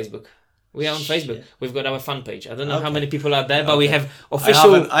are on Facebook. We are on Facebook. We've got our fan page. I don't know how many people are there, but we have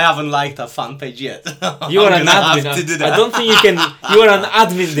official... I haven't liked our fan page yet. You are an admin. I don't think you can... You are an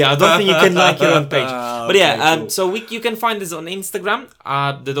admin there. I don't think you can like your own page. But yeah, cool. so you can find us on Instagram,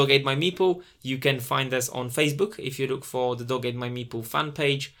 The Dog Ate My Meeple. You can find us on Facebook if you look for The Dog Ate My Meeple fan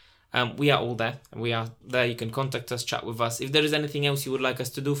page. We are all there. We are there. You can contact us, chat with us. If there is anything else you would like us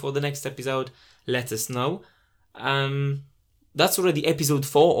to do for the next episode, let us know. That's already episode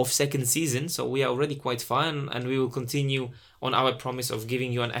 4 of 2nd season, so we are already quite far, and we will continue on our promise of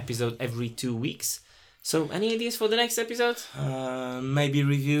giving you an episode every 2 weeks. So, any ideas for the next episode? Maybe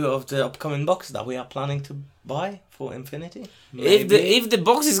review of the upcoming box that we are planning to buy for Infinity. Maybe. If the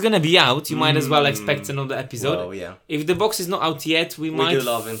box is gonna be out, you might as well expect another episode. Well, yeah. If the box is not out yet, we might do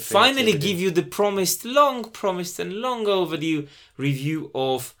love Infinity, finally give you the long promised and long overdue review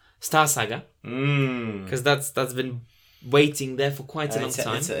of Star Saga, because that's been waiting there for quite a long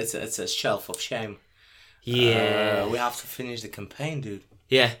time. It's a shelf of shame. Yeah. We have to finish the campaign, dude.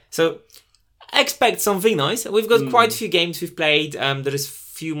 Yeah, so expect something nice. We've got quite a few games we've played. There is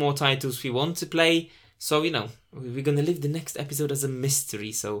few more titles we want to play. So, we're going to leave the next episode as a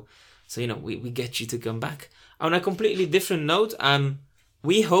mystery. So we get you to come back. On a completely different note,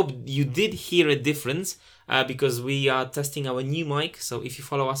 we hope you did hear a difference because we are testing our new mic. So if you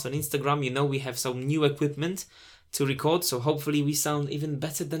follow us on Instagram, we have some new equipment to record, so hopefully we sound even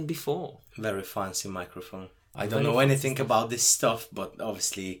better than before. Very fancy microphone. I don't know anything about this stuff, but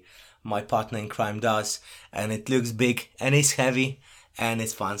obviously my partner in crime does, and it looks big, and it's heavy, and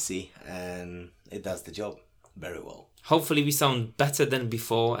it's fancy, and it does the job very well. Hopefully we sound better than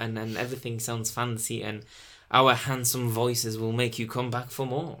before, and everything sounds fancy, and our handsome voices will make you come back for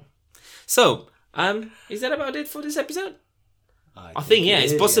more. So, is that about it for this episode? I think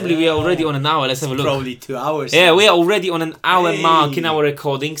it's possibly we are already on an hour. Let's have a look. Probably 2 hours. Yeah, we are already on an hour mark in our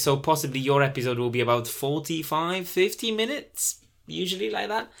recording, so possibly your episode will be about 45, 50 minutes, usually like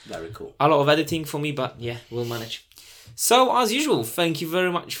that. Very cool. A lot of editing for me, but yeah, we'll manage. So, as usual, thank you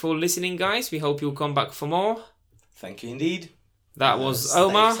very much for listening, guys. We hope you'll come back for more. Thank you indeed. That was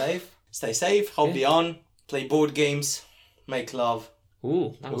Omar. Stay safe, hold the on, play board games, make love.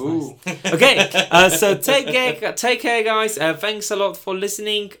 Ooh, that was nice. Okay, so take care, guys. Thanks a lot for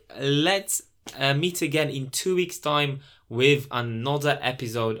listening. Let's meet again in 2 weeks' time with another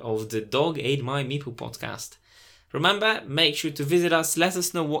episode of the Dog Ate My Meeple podcast. Remember, make sure to visit us. Let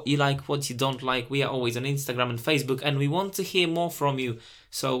us know what you like, what you don't like. We are always on Instagram and Facebook, and we want to hear more from you.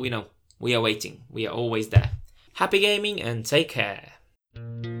 So, we are waiting. We are always there. Happy gaming and take care.